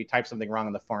typed something wrong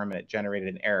on the form and it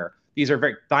generated an error. These are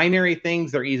very binary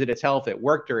things. They're easy to tell if it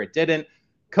worked or it didn't.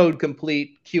 Code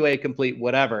complete, QA complete,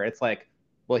 whatever. It's like,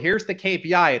 well, here's the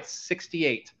KPI. It's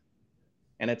 68.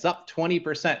 And it's up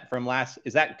 20% from last.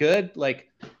 Is that good? Like,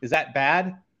 is that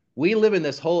bad? We live in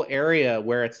this whole area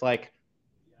where it's like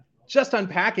just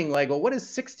unpacking, like, well, what does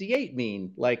 68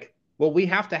 mean? Like, well, we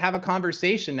have to have a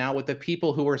conversation now with the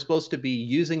people who are supposed to be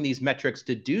using these metrics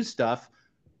to do stuff.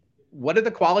 What are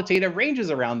the qualitative ranges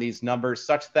around these numbers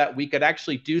such that we could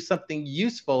actually do something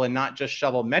useful and not just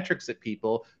shovel metrics at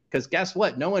people? Because guess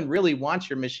what? No one really wants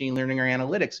your machine learning or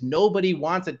analytics. Nobody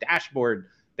wants a dashboard.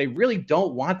 They really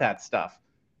don't want that stuff.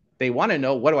 They want to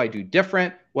know, what do I do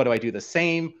different? What do I do the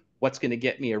same? What's going to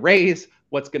get me a raise?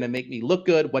 What's going to make me look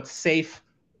good? What's safe?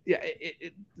 Yeah,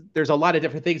 there's a lot of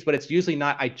different things, but it's usually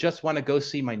not, I just want to go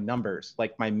see my numbers,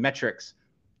 like my metrics.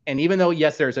 And even though,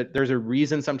 yes, there's a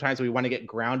reason sometimes we want to get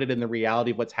grounded in the reality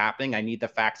of what's happening. I need the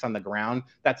facts on the ground.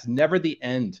 That's never the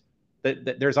end.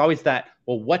 There's always that,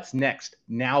 well, what's next?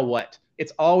 Now what?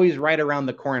 It's always right around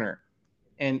the corner.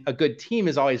 And a good team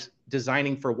is always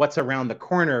designing for what's around the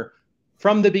corner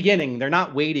from the beginning. They're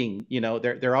not waiting,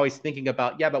 they're always thinking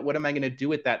about, yeah, but what am I going to do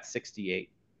with that 68,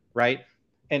 right?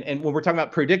 And when we're talking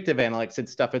about predictive analytics and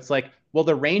stuff, it's like, well,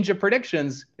 the range of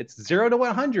predictions, it's 0 to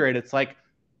 100. It's like,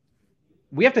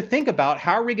 we have to think about,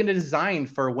 how are we going to design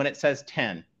for when it says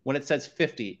 10, when it says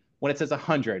 50, when it says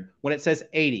 100, when it says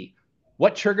 80?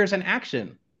 What triggers an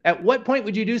action? At what point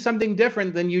would you do something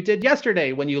different than you did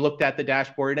yesterday when you looked at the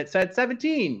dashboard and it said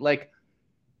 17? Like,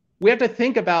 we have to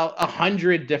think about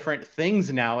 100 different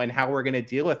things now and how we're going to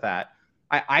deal with that.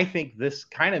 I think this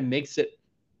kind of makes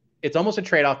it's almost a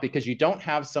trade-off, because you don't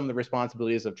have some of the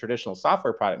responsibilities of traditional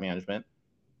software product management,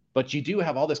 but you do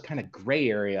have all this kind of gray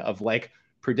area of like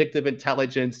predictive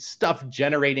intelligence, stuff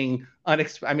generating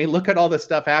look at all the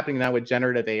stuff happening now with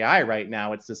generative AI right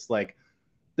now. It's just like,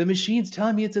 the machine's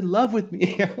telling me it's in love with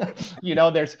me.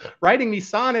 There's writing me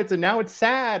sonnets and now it's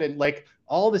sad, and like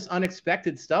all this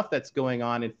unexpected stuff that's going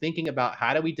on, and thinking about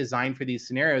how do we design for these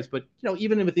scenarios. But,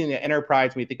 even within the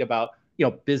enterprise, when we think about,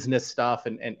 business stuff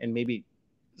and maybe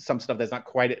some stuff that's not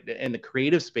quite in the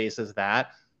creative space as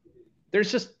that,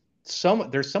 there's so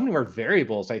many more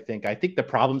variables. I think the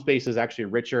problem space is actually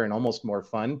richer and almost more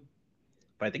fun,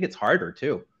 but I think it's harder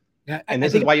too. Yeah, and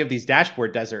this is why you have these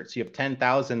dashboard deserts. You have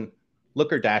 10,000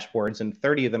 Looker dashboards and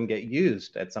 30 of them get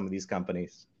used at some of these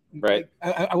companies. Right.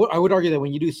 I would argue that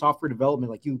when you do software development,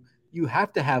 like you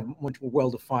have to have much more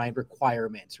well-defined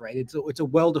requirements, right? It's a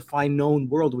well-defined, known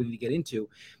world we need to get into.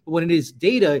 But when it is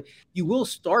data, you will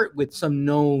start with some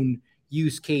known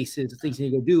use cases, things you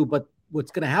need to do. But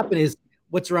what's going to happen is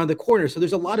what's around the corner. So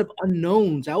there's a lot of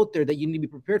unknowns out there that you need to be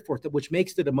prepared for, which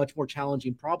makes it a much more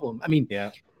challenging problem. I mean,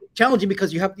 yeah, challenging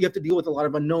because you have to deal with a lot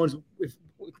of unknowns. If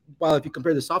you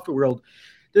compare the software world,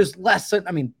 there's less.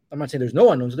 I mean, I'm not saying there's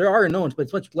no unknowns. There are unknowns, but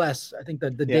it's much less. I think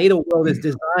that the data world is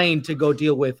designed to go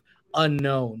deal with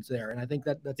unknowns there, and I think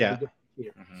that's a big difference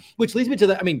here. Mm-hmm. Which leads me to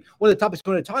one of the topics I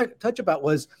want to touch about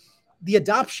was the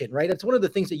adoption, right? That's one of the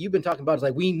things that you've been talking about, is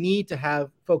like we need to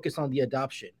have focus on the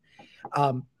adoption.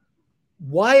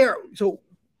 Why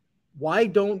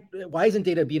isn't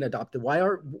data being adopted?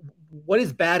 What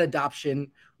is bad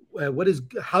adoption?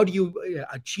 How do you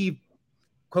achieve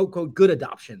quote quote good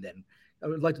adoption? Then I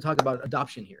would like to talk about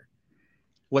adoption here.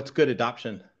 What's good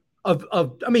adoption?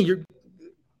 So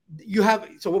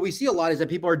what we see a lot is that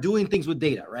people are doing things with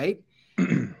data, right?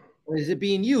 Is it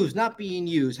being used, not being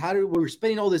used? We're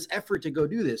spending all this effort to go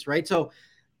do this, right? So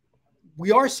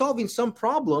we are solving some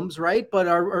problems, right?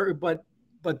 But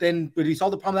then we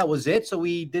solved the problem, that was it. So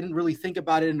we didn't really think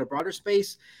about it in a broader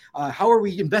space. How are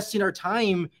we investing our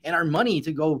time and our money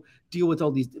to go deal with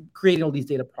creating all these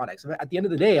data products? At the end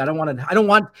of the day, I don't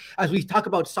want, as we talk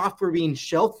about software being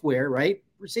shelfware, right?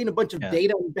 We're seeing a bunch of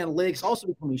data and analytics also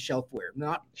becoming shelfware,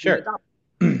 not sure.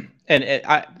 And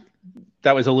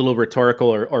that was a little rhetorical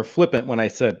or flippant when I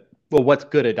said well, what's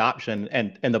good adoption?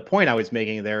 And the point I was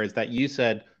making there is that you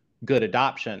said good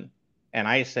adoption, and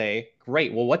I say,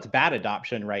 great. Well, what's bad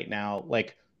adoption right now?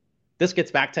 Like, this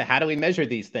gets back to how do we measure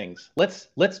these things? Let's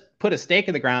put a stake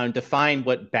in the ground and define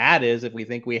what bad is if we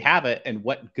think we have it, and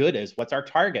what good is. What's our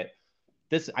target?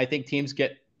 I think teams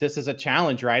get this as a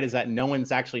challenge, right? Is that no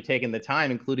one's actually taken the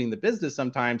time, including the business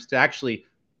sometimes, to actually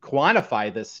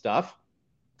quantify this stuff.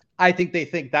 I think they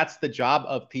think that's the job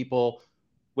of people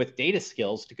with data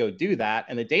skills to go do that.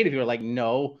 And the data people are like,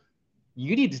 no,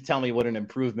 you need to tell me what an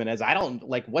improvement is. I don't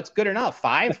like what's good enough.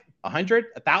 5, 100,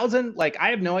 1,000. Like, I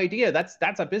have no idea.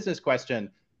 That's a business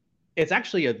question. It's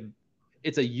actually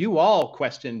it's a you all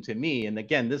question to me. And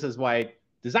again, this is why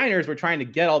designers, we're trying to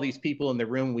get all these people in the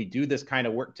room. We do this kind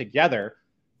of work together,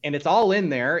 and it's all in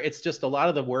there. It's just a lot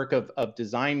of the work of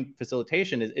design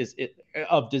facilitation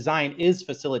is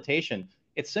facilitation.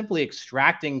 It's simply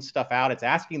extracting stuff out. It's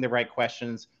asking the right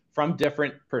questions from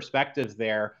different perspectives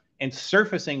there and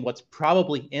surfacing what's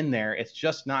probably in there. It's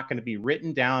just not going to be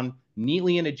written down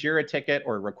neatly in a Jira ticket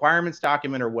or requirements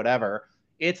document or whatever.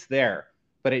 It's there,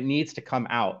 but it needs to come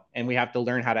out. And we have to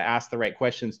learn how to ask the right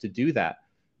questions to do that.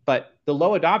 But the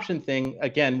low adoption thing,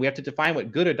 again, we have to define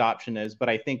what good adoption is. But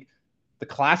I think the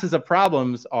classes of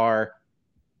problems are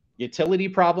utility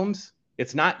problems.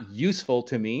 It's not useful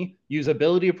to me.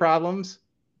 Usability problems.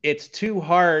 It's too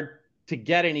hard to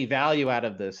get any value out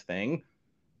of this thing.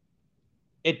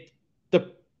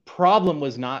 The problem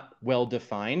was not well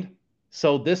defined.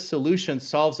 So this solution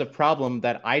solves a problem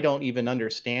that I don't even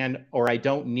understand, or I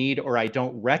don't need, or I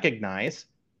don't recognize.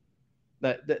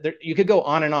 That you could go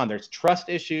on and on. There's trust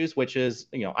issues, which is,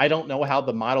 I don't know how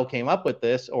the model came up with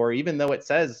this, or even though it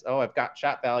says, oh, I've got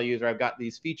chat values, or I've got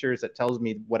these features that tells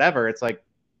me whatever. It's like,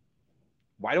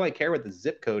 why do I care what the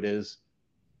zip code is,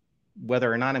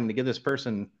 whether or not I'm going to give this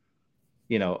person,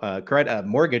 a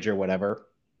mortgage or whatever?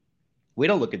 We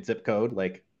don't look at zip code,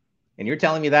 and you're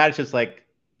telling me that. It's just like,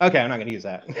 okay, I'm not going to use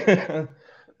that.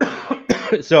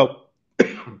 So,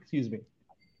 excuse me.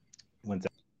 One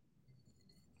second.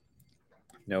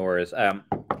 No worries.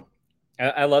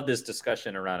 I love this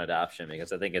discussion around adoption,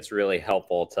 because I think it's really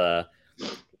helpful to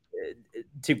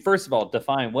first of all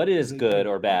define what is good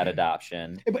or bad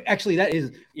adoption. But actually, that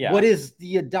is what is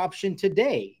the adoption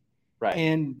today, right?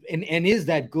 And is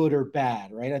that good or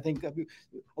bad, right? I think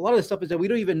a lot of the stuff is that we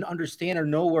don't even understand or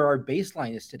know where our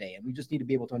baseline is today, and we just need to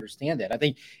be able to understand that. I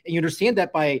think, and you understand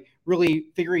that by really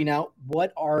figuring out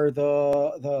what are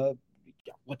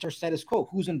what's our status quo,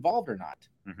 who's involved or not.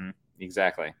 Mm-hmm.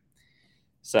 Exactly.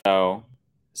 So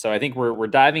I think we're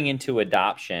diving into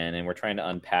adoption, and we're trying to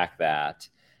unpack that.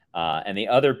 And the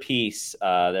other piece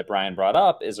that Brian brought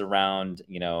up is around,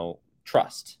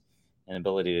 trust and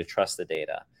ability to trust the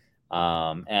data.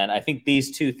 And I think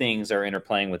these two things are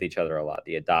interplaying with each other a lot: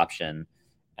 the adoption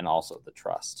and also the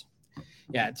trust.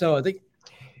 Yeah. So I think.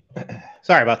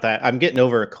 Sorry about that. I'm getting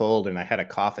over a cold, and I had a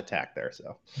cough attack there.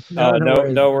 So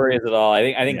no worries at all.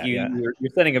 I think you're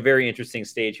setting a very interesting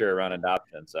stage here around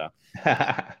adoption. So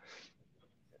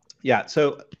yeah.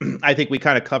 So I think we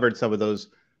kind of covered some of those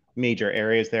major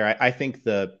areas there. I think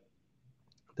the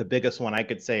biggest one I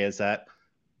could say is that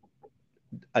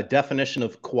a definition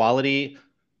of quality,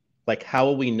 like how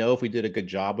will we know if we did a good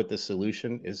job with the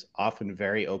solution, is often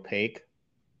very opaque.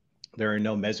 There are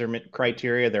no measurement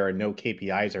criteria. There are no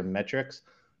KPIs or metrics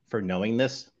for knowing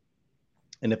this.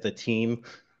 And if the team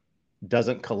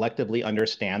doesn't collectively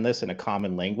understand this in a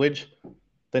common language,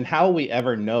 then how will we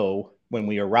ever know when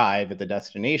we arrive at the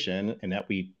destination and that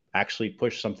we actually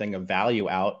push something of value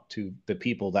out to the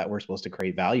people that we're supposed to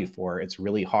create value for? It's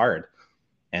really hard.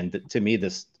 And to me,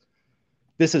 this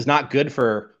is not good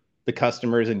for the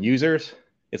customers and users.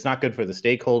 It's not good for the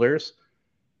stakeholders.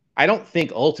 I don't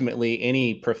think ultimately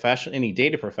any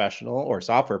data professional or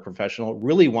software professional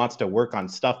really wants to work on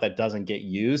stuff that doesn't get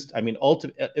used. I mean,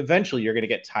 eventually you're going to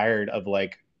get tired of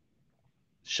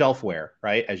shelfware,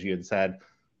 right? As you had said,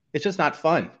 it's just not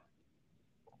fun.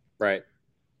 Right.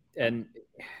 And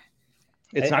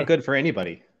it's not good for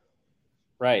anybody.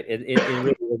 Right. It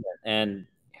really isn't. And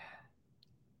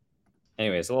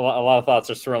anyways, a lot of thoughts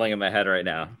are swirling in my head right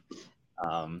now.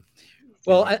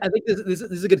 Well, I think this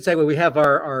is a good segue. We have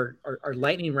our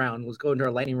lightning round. Let's go into our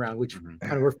lightning round, which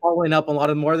kind of we're following up on a lot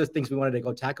of more of the things we wanted to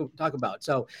go talk about.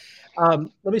 So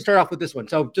let me start off with this one.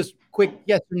 So just quick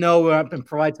yes or no, and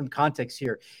provide some context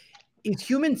here. Is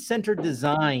human-centered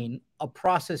design a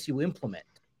process you implement?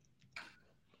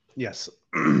 Yes,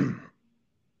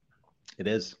 it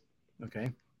is.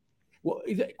 Okay. Well,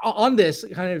 on this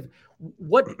kind of,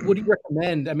 what would you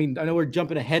recommend? I mean, I know we're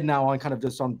jumping ahead now on kind of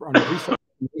just on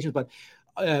research, but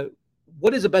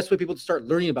what is the best way people to start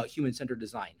learning about human-centered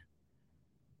design?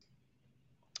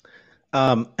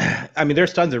 I mean,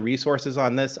 there's tons of resources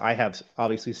on this. I have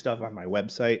obviously stuff on my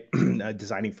website,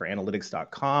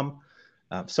 designingforanalytics.com.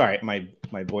 Sorry, my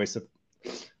voice,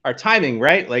 our timing,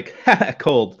 right? Like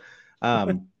cold.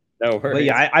 No worries. But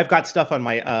yeah, I've got stuff on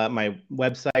my my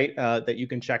website that you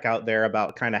can check out there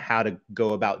about kind of how to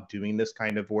go about doing this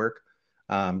kind of work.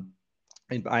 And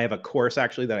I have a course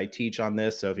actually that I teach on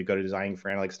this. So if you go to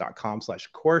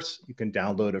designingforanalytics.com/course, you can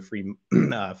download a free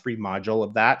free module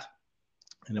of that.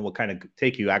 And it will kind of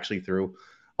take you actually through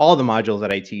all the modules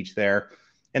that I teach there.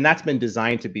 And that's been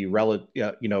designed to be relevant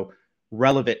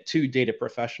to data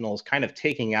professionals, kind of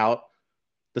taking out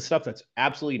the stuff that's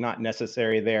absolutely not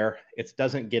necessary there. It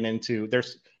doesn't get into,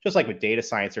 there's just like with data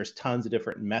science, there's tons of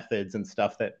different methods and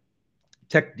stuff, that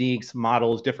techniques,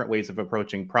 models, different ways of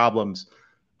approaching problems.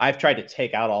 I've tried to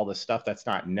take out all the stuff that's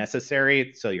not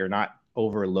necessary, so you're not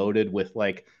overloaded with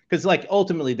because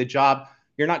ultimately the job,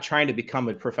 you're not trying to become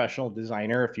a professional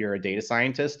designer if you're a data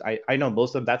scientist. I know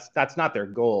most of them, that's not their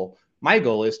goal. My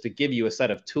goal is to give you a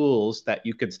set of tools that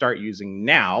you can start using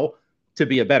now to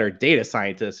be a better data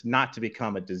scientist, not to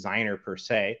become a designer per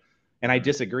se. And I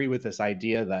disagree with this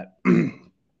idea that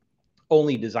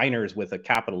only designers with a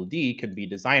capital D can be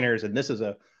designers. And this is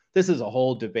a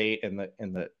whole debate in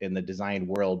the design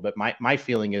world. But my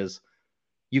feeling is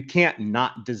you can't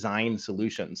not design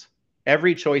solutions.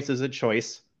 Every choice is a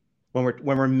choice. When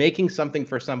we're making something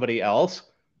for somebody else,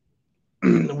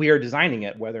 we are designing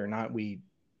it, whether or not we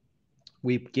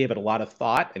gave it a lot of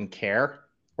thought and care,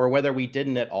 or whether we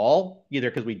didn't at all, either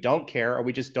because we don't care or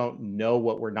we just don't know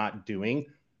what we're not doing.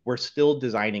 We're still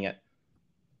designing it.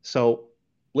 So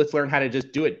let's learn how to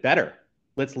just do it better.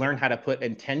 Let's learn how to put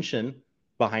intention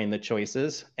behind the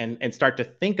choices and start to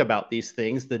think about these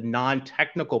things, the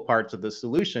non-technical parts of the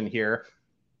solution here,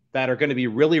 that are going to be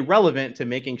really relevant to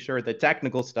making sure the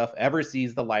technical stuff ever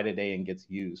sees the light of day and gets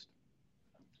used.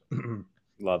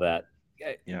 Love that.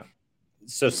 Yeah.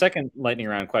 So second lightning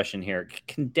round question here.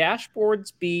 Can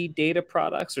dashboards be data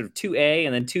products? Or 2A,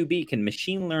 and then 2B, can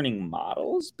machine learning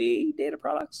models be data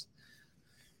products?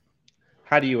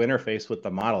 How do you interface with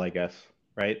the model, I guess,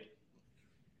 right?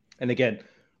 And again,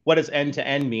 what does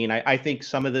end-to-end mean? I think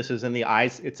some of this is in the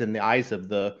eyes, it's in the eyes of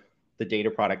the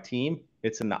data product team.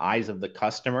 It's in the eyes of the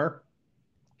customer.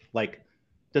 Like,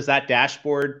 does that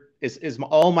dashboard, is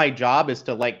all my job is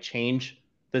to change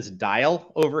this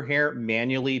dial over here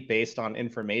manually based on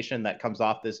information that comes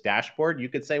off this dashboard? You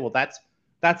could say, well, that's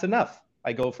enough.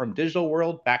 I go from digital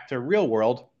world back to real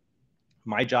world.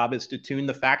 My job is to tune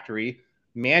the factory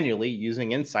manually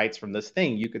using insights from this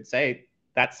thing. You could say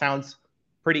that sounds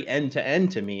pretty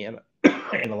end-to-end to me in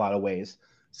a lot of ways.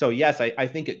 So yes, I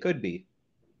think it could be.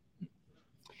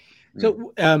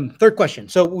 So third question.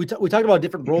 So we talked about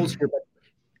different roles here, but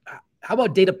how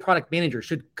about data product managers?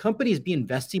 Should companies be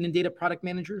investing in data product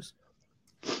managers?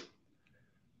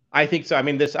 I think so. I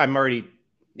mean, I'm already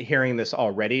hearing this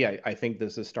already. I think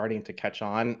this is starting to catch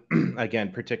on again,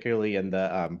 particularly in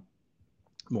the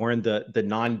more in the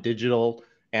non-digital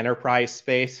enterprise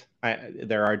space.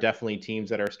 There are definitely teams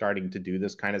that are starting to do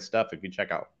this kind of stuff. If you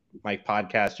check out my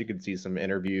podcast, you can see some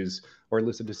interviews or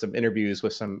listen to some interviews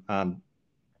with some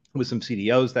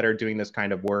CDOs that are doing this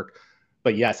kind of work.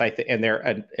 But yes,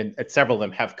 and several of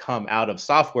them have come out of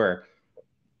software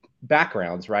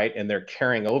backgrounds, right? And they're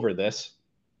carrying over this,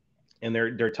 and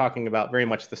they're talking about very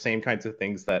much the same kinds of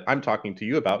things that I'm talking to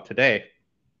you about today.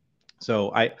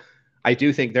 So I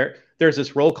do think there's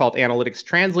this role called analytics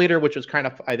translator, which was kind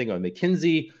of, I think, a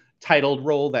McKinsey titled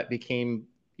role that became,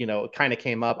 kind of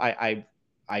came up. I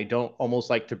don't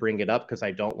almost like to bring it up because I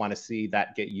don't want to see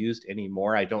that get used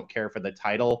anymore. I don't care for the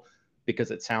title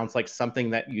because it sounds like something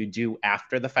that you do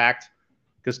after the fact,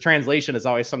 because translation is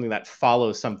always something that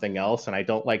follows something else. And I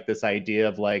don't like this idea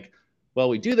of well,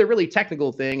 we do the really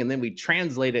technical thing and then we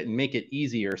translate it and make it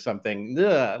easy or something.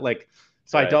 So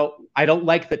right. I don't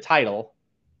like the title,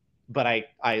 but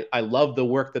I love the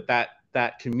work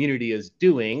that community is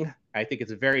doing. I think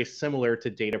it's very similar to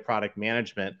data product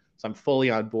management. So I'm fully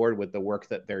on board with the work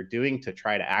that they're doing to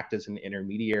try to act as an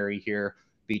intermediary here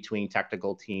between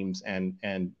technical teams and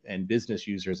business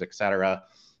users, et cetera.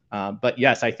 But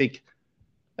yes, I think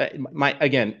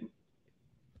the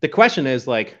question is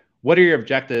what are your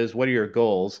objectives? What are your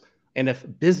goals? And if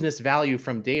business value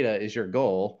from data is your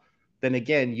goal, then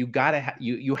again,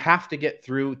 you have to get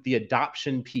through the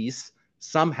adoption piece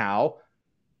somehow.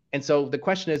 And so the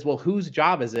question is, well, whose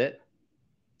job is it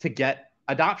to get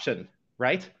adoption,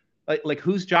 right? Like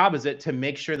whose job is it to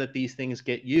make sure that these things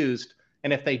get used?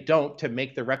 And if they don't, to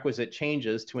make the requisite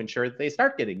changes to ensure that they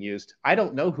start getting used. I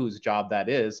don't know whose job that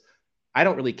is. I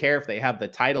don't really care if they have the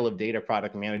title of data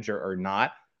product manager or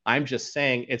not. I'm just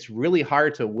saying it's really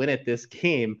hard to win at this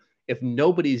game if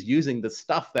nobody's using the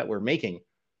stuff that we're making.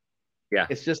 Yeah.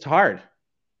 It's just hard.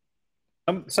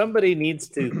 Somebody needs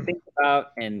to think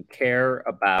about and care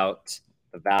about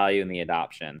the value and the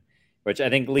adoption, which I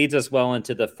think leads us well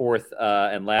into the fourth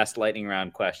and last lightning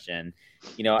round question.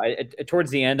 You know,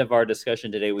 towards the end of our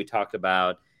discussion today, we talked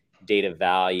about data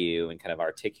value and kind of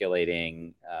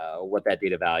articulating what that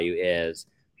data value is.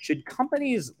 Should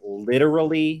companies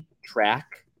literally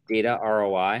track data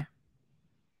ROI?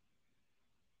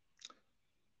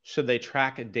 Should they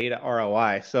track a data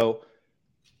ROI? So,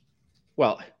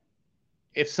 well,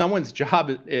 if someone's job,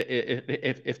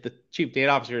 if the chief data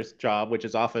officer's job, which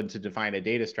is often to define a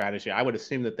data strategy, I would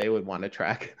assume that they would want to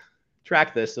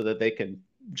track this so that they can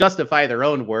justify their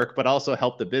own work, but also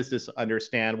help the business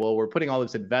understand, well, we're putting all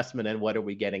this investment in, what are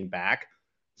we getting back?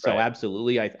 So Right.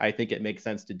 absolutely, I think it makes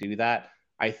sense to do that.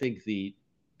 I think the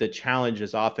challenge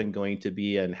is often going to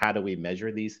be in how do we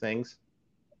measure these things?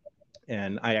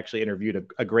 And I actually interviewed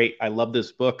a great, I love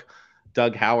this book,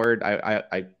 Doug Howard.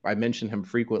 I mention him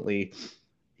frequently.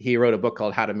 He wrote a book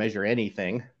called How to Measure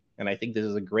Anything. And I think this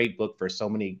is a great book for so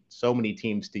many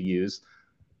teams to use.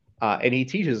 And he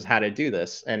teaches how to do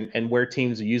this. And where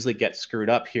teams usually get screwed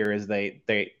up here is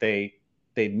they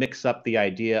mix up the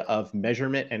idea of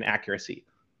measurement and accuracy.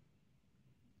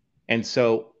 And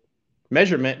so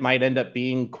measurement might end up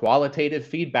being qualitative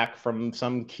feedback from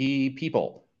some key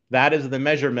people. That is the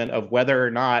measurement of whether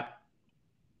or not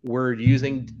we're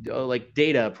using like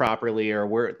data properly, or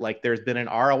we're like, there's been an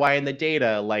ROI in the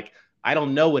data. Like, I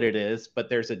don't know what it is, but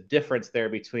there's a difference there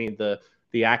between the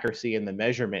accuracy and the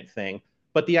measurement thing.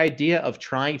 But the idea of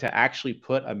trying to actually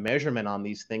put a measurement on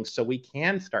these things so we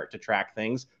can start to track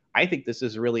things, I think this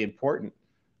is really important.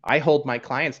 I hold my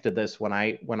clients to this when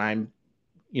I'm,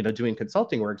 you know, doing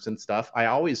consulting works and stuff.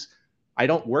 I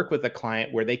don't work with a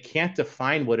client where they can't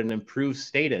define what an improved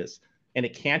state is. And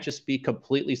it can't just be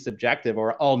completely subjective,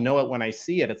 or I'll know it when I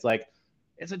see it. It's like,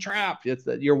 it's a trap.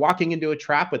 You're walking into a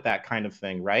trap with that kind of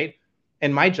thing, right?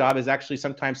 And my job is actually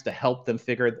sometimes to help them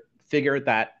figure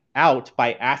that out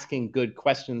by asking good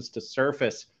questions to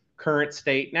surface current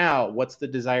state now. What's the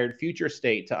desired future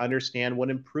state, to understand what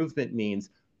improvement means?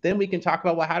 Then we can talk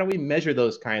about, well, how do we measure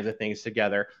those kinds of things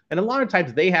together? And a lot of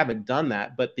times they haven't done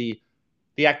that, but the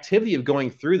activity of going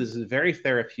through this is very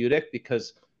therapeutic,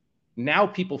 because now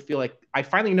people feel like, I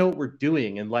finally know what we're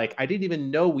doing. And like, I didn't even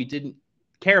know we didn't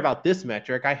care about this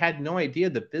metric. I had no idea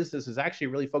the business is actually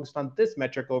really focused on this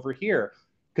metric over here,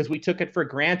 because we took it for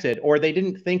granted, or they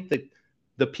didn't think that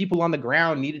the people on the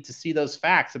ground needed to see those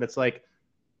facts. And it's like,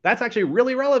 that's actually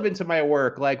really relevant to my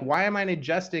work. Like, why am I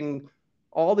ingesting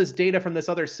all this data from this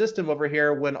other system over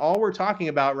here when all we're talking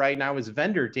about right now is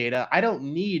vendor data? I don't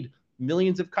need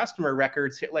millions of customer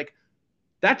records. Like,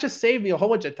 that just saved me a whole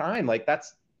bunch of time. Like,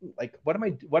 that's like, what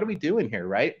are we doing here,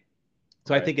 right?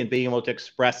 So right. I think in being able to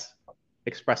express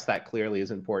that clearly is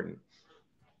important.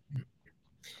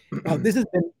 This has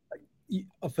been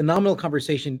a phenomenal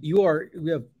conversation. You are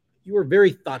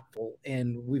very thoughtful,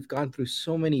 and we've gone through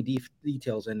so many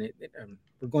details, and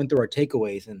we're going through our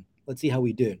takeaways, and let's see how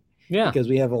we do. Yeah, because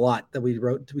we have a lot that we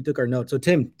wrote. We took our notes. So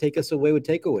Tim, take us away with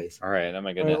takeaways. All right. Oh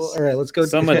my goodness. All right, let's go.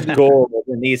 So much gold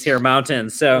in these here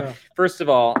mountains. So First of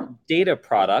all, data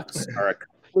products are a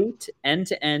complete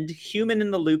end-to-end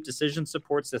human-in-the-loop decision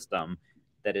support system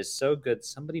that is so good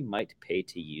somebody might pay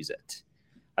to use it.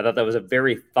 I thought that was a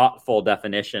very thoughtful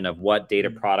definition of what data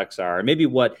products are, and maybe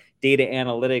what data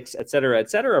analytics, et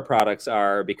cetera, products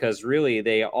are, because really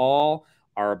they all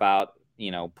are about,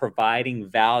 providing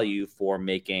value for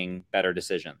making better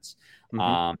decisions.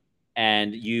 Mm-hmm.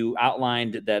 And you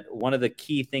outlined that one of the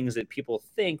key things that people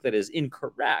think that is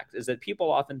incorrect is that people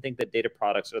often think that data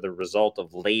products are the result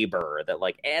of labor, that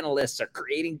like analysts are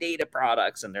creating data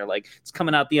products and they're like, it's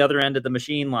coming out the other end of the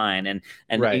machine line. And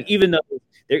right. Even though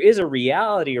there is a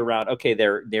reality around, okay,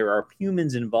 there are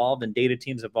humans involved and data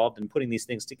teams involved in putting these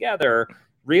things together,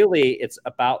 really it's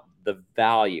about the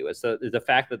value. It's the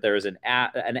fact that there is an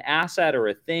asset or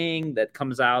a thing that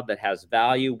comes out that has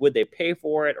value. Would they pay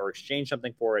for it or exchange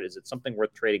something for it? Is it something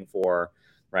worth trading for,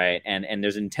 right? And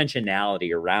there's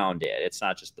intentionality around it. It's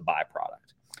not just the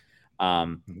byproduct.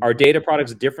 Are data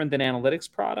products different than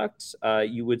analytics products?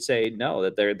 You would say no.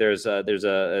 That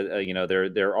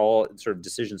they're all sort of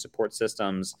decision support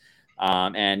systems.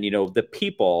 And the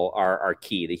people are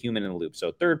key, the human in the loop.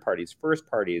 So third parties, first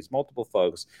parties, multiple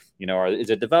folks, is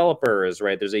it developers,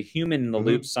 right? There's a human in the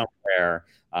loop somewhere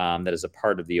that is a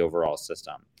part of the overall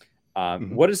system.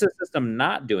 What is the system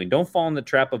not doing? Don't fall in the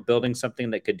trap of building something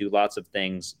that could do lots of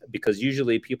things, because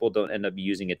usually people don't end up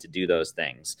using it to do those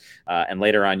things. And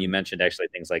later on, you mentioned actually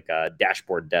things like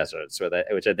dashboard deserts,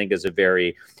 which I think is a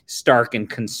very stark and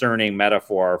concerning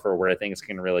metaphor for where things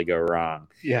can really go wrong.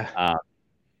 Yeah.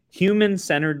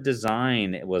 Human-centered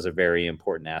design was a very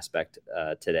important aspect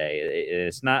today.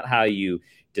 It's not how you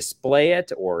display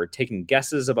it or taking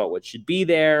guesses about what should be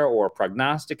there or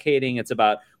prognosticating. It's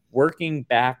about working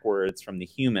backwards from the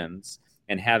humans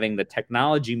and having the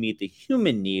technology meet the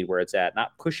human need where it's at,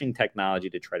 not pushing technology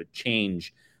to try to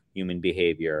change human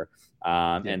behavior.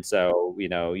 And so,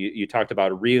 you talked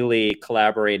about really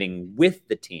collaborating with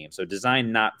the team. So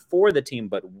design not for the team,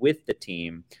 but with the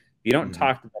team. You don't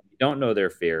talk to them, you don't know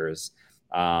their fears.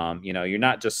 You're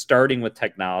not just starting with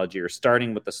technology or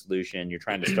starting with the solution. You're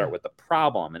trying to start with the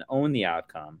problem and own the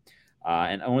outcome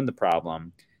and own the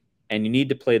problem. And you need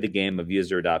to play the game of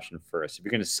user adoption first. If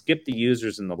you're going to skip the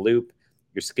users in the loop,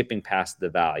 you're skipping past the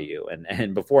value.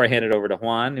 And before I hand it over to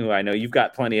Juan, who I know you've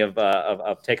got plenty of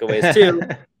takeaways too,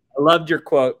 I loved your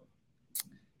quote.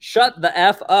 Shut the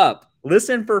F up.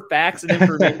 Listen for facts and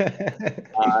information.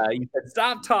 You said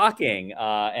stop talking,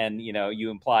 and you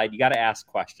implied you got to ask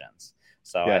questions.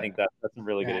 So I think that's some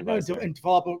really good advice. And to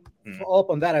follow up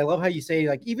on that, I love how you say,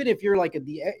 like, even if you're like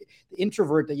the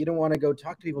introvert that you don't want to go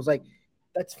talk to people, it's like,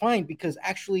 that's fine, because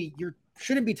actually you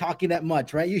shouldn't be talking that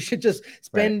much, right? You should just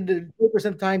spend 4%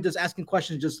 of time just asking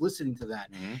questions, just listening to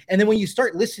that. And then when you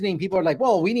start listening, people are like,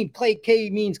 well, we need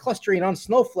k-means clustering on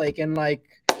Snowflake. And like,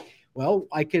 well,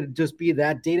 I could just be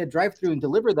that data drive-through and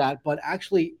deliver that. But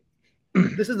actually,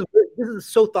 this is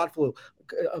so thoughtful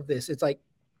of this. It's like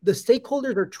the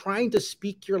stakeholders are trying to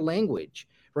speak your language,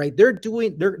 right?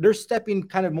 They're stepping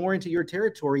kind of more into your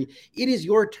territory. It is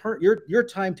your turn, your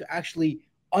time to actually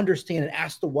understand and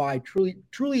ask the why,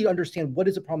 truly understand what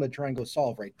is the problem that you're trying to go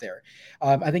solve right there.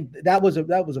 I think that was a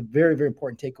very, very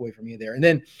important takeaway from you there. And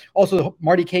then also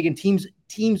Marty Cagan,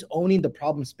 teams owning the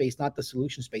problem space, not the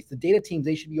solution space. The data teams,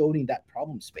 they should be owning that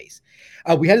problem space.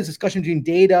 We had this discussion between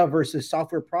data versus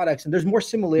software products, and there's more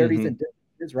similarities than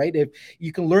differences, right? If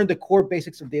you can learn the core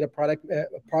basics of data product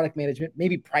management,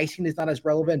 maybe pricing is not as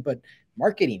relevant, but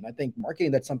marketing, I think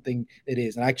marketing, that's something it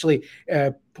is. And actually,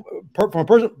 from a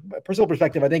personal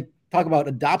perspective, I think talk about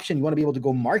adoption. You want to be able to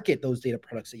go market those data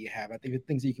products that you have. I think it's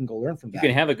things that you can go learn from that. You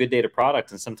can have a good data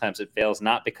product, and sometimes it fails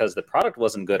not because the product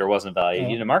wasn't good or wasn't valued. You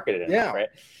need to market it enough, right?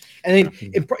 And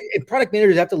then in product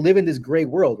managers have to live in this gray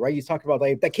world, right? You talked about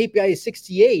like that KPI is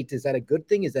 68. Is that a good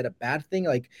thing? Is that a bad thing?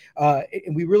 Like,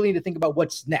 and we really need to think about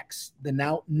what's next. The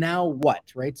now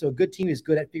what, right? So a good team is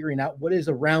good at figuring out what is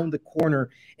around the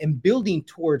corner and building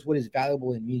towards what is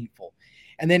valuable and meaningful.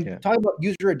 And then talking about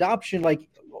user adoption, like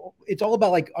it's all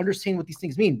about like understanding what these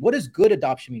things mean. What does good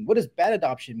adoption mean? What does bad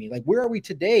adoption mean? Like, where are we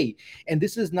today? And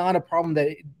this is not a problem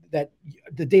that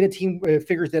the data team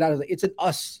figures that out. It's an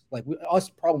us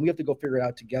problem. We have to go figure it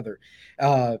out together,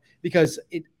 because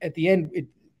at the end,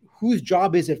 whose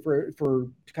job is it for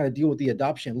to kind of deal with the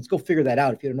adoption? Let's go figure that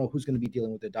out. If you don't know who's going to be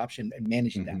dealing with the adoption and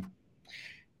managing that.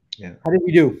 Yeah. How did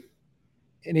we do?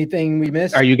 Anything we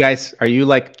missed? Are you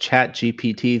like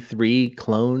ChatGPT 3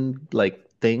 clone like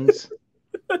things?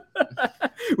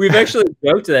 We've actually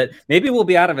joked that maybe we'll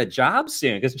be out of a job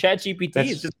soon because ChatGPT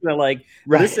is just gonna like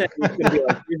listen. It's gonna be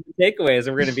like, here's the takeaways,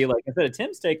 and we're gonna be like, instead of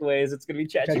Tim's takeaways, it's gonna be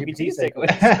ChatGPT's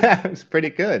takeaways. It's pretty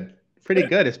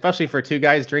good, especially for two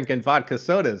guys drinking vodka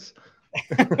sodas.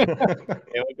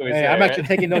 I'm actually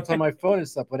taking notes on my phone and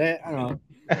stuff, but I don't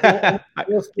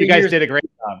know. You guys did a great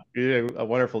job. You did a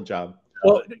wonderful job.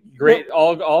 Well, great,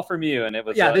 all from you, and it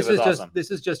was this was is awesome.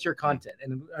 This is just your content,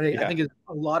 and I think there's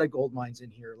a lot of gold mines in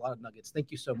here, a lot of nuggets.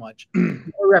 Thank you so much. Before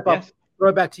we wrap up, throw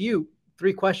it back to you.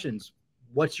 3 questions.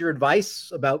 What's your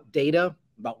advice about data,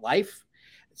 about life?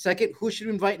 Second, who should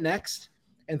we invite next?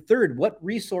 And third, what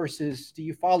resources do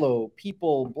you follow?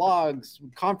 People, blogs,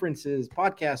 conferences,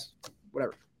 podcasts,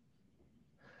 whatever.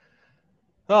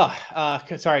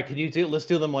 Sorry. Could you let's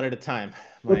do them one at a time.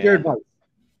 What's your advice?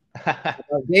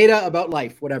 About data, about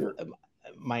life, whatever.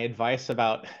 My advice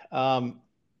about, well,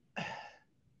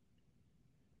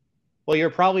 you're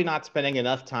probably not spending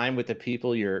enough time with the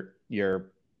people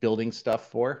you're building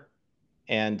stuff for.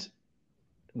 And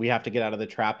we have to get out of the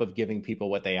trap of giving people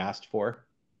what they asked for.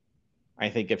 I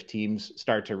think if teams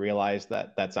start to realize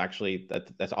that that's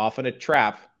often a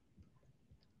trap,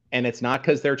 and it's not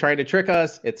because they're trying to trick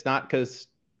us. It's not because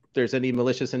there's any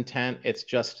malicious intent. It's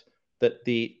just that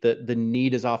the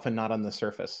need is often not on the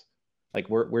surface. Like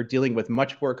we're dealing with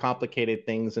much more complicated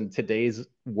things in today's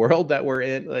world that we're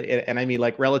in. And I mean,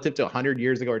 like relative to 100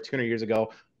 years ago or 200 years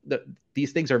ago,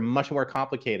 these things are much more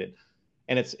complicated.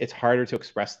 and it's harder to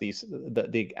express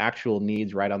the actual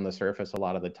needs right on the surface a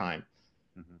lot of the time.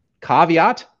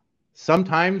 Caveat,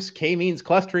 sometimes k-means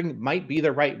clustering might be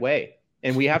the right way.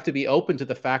 And we have to be open to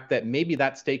the fact that maybe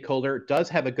that stakeholder does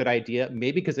have a good idea,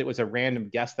 maybe because it was a random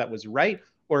guess that was right,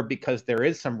 or because there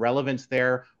is some relevance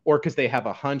there, or because they have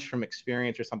a hunch from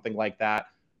experience or something like that.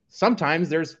 Sometimes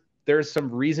there's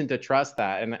some reason to trust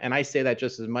that. And I say that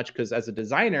just as much because as a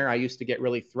designer, I used to get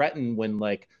really threatened when,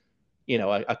 like, you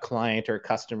know, a client or a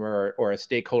customer or a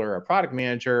stakeholder or a product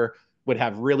manager would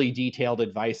have really detailed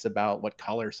advice about what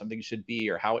color something should be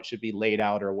or how it should be laid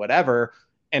out or whatever.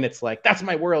 And it's like, that's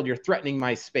my world. You're threatening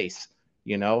my space,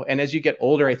 you know? And as you get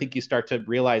older, I think you start to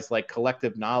realize, like,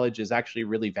 collective knowledge is actually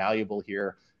really valuable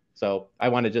here. So I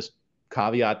want to just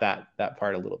caveat that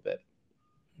part a little bit.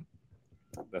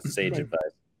 That's sage advice.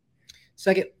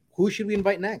 Second, who should we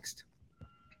invite next?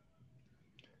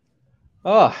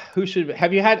 Oh,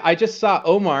 I just saw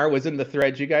Omar was in the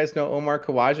thread. You guys know Omar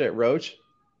Khawaja at Roche?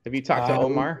 Have you talked to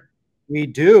Omar? We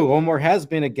do. Omar has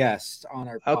been a guest on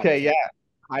our podcast. Okay, yeah.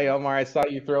 Hi, Omar. I saw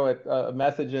you throw a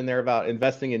message in there about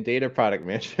investing in data product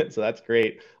management. So that's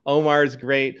great. Omar's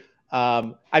great.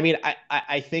 I mean,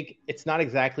 I think it's not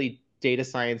exactly data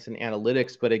science and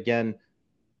analytics, but again,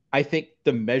 I think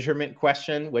the measurement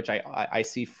question, which I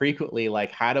see frequently,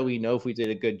 like, how do we know if we did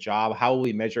a good job? How will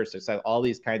we measure success? All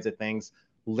these kinds of things.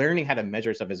 Learning how to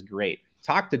measure stuff is great.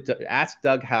 Ask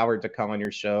Doug Howard to come on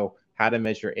your show, how to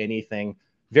measure anything.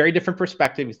 Very different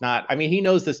perspective. He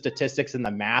knows the statistics and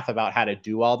the math about how to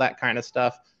do all that kind of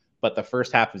stuff. But the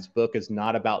first half of his book is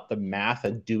not about the math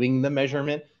and doing the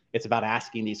measurement. It's about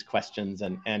asking these questions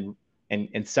and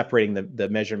separating the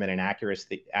measurement and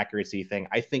accuracy thing.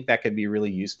 I think that could be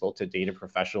really useful to data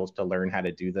professionals to learn how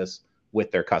to do this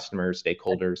with their customers,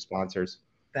 stakeholders, sponsors.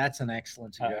 That's an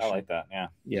excellent suggestion. I like that. Yeah.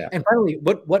 Yeah. And finally,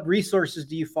 what resources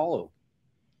do you follow?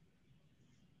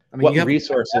 I mean, what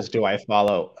resources do I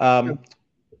follow?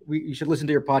 You should listen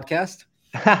to your podcast.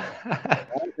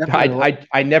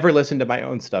 I never listen to my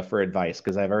own stuff for advice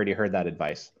because I've already heard that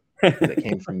advice that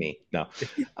came from me. No,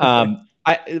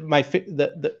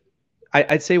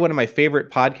 I'd say one of my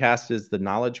favorite podcasts is The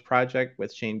Knowledge Project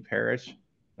with Shane Parrish. I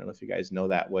don't know if you guys know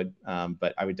that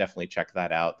but I would definitely check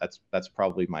that out. That's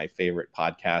probably my favorite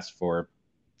podcast for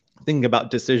thinking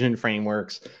about decision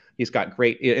frameworks. He's got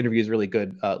great interviews, really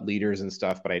good leaders and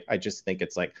stuff. But I just think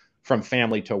it's like from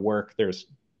family to work. There's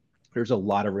a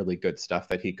lot of really good stuff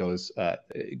that he goes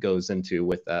into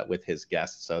with his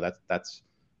guests. So that's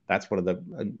one of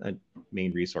the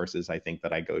main resources I think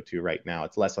that I go to right now.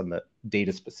 It's less on the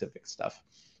data specific stuff.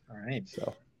 All right.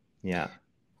 So, yeah.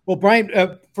 Well,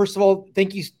 Brian, first of all,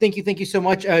 thank you so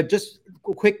much. Just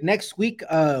quick, next week,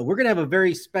 we're going to have a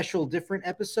very special, different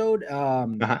episode.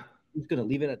 I'm just going to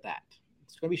leave it at that.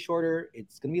 It's going to be shorter.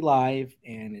 It's going to be live,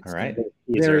 and it's going to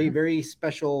be very, very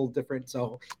special, different.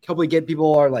 So hopefully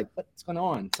people are like, what's going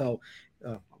on? So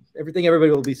everybody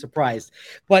will be surprised.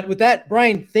 But with that,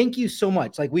 Brian, thank you so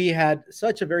much. Like, we had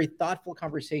such a very thoughtful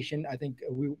conversation. I think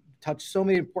we touched so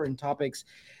many important topics.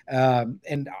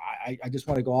 And I just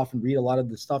want to go off and read a lot of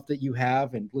the stuff that you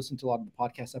have and listen to a lot of the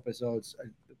podcast episodes. I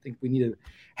think we need to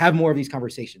have more of these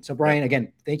conversations. So, Brian,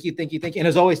 again, thank you. And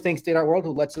as always, thanks to Data.World,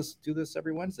 who lets us do this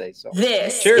every Wednesday. So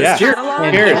this cheers. is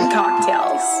Catalog and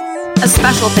Cocktails. A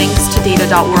special thanks to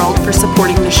Data.World for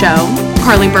supporting the show,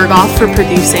 Carly Berghoff for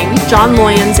producing, John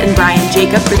Loyens and Brian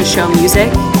Jacob for the show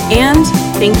music, and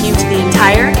thank you to the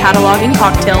entire Catalog and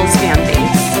Cocktails fan base.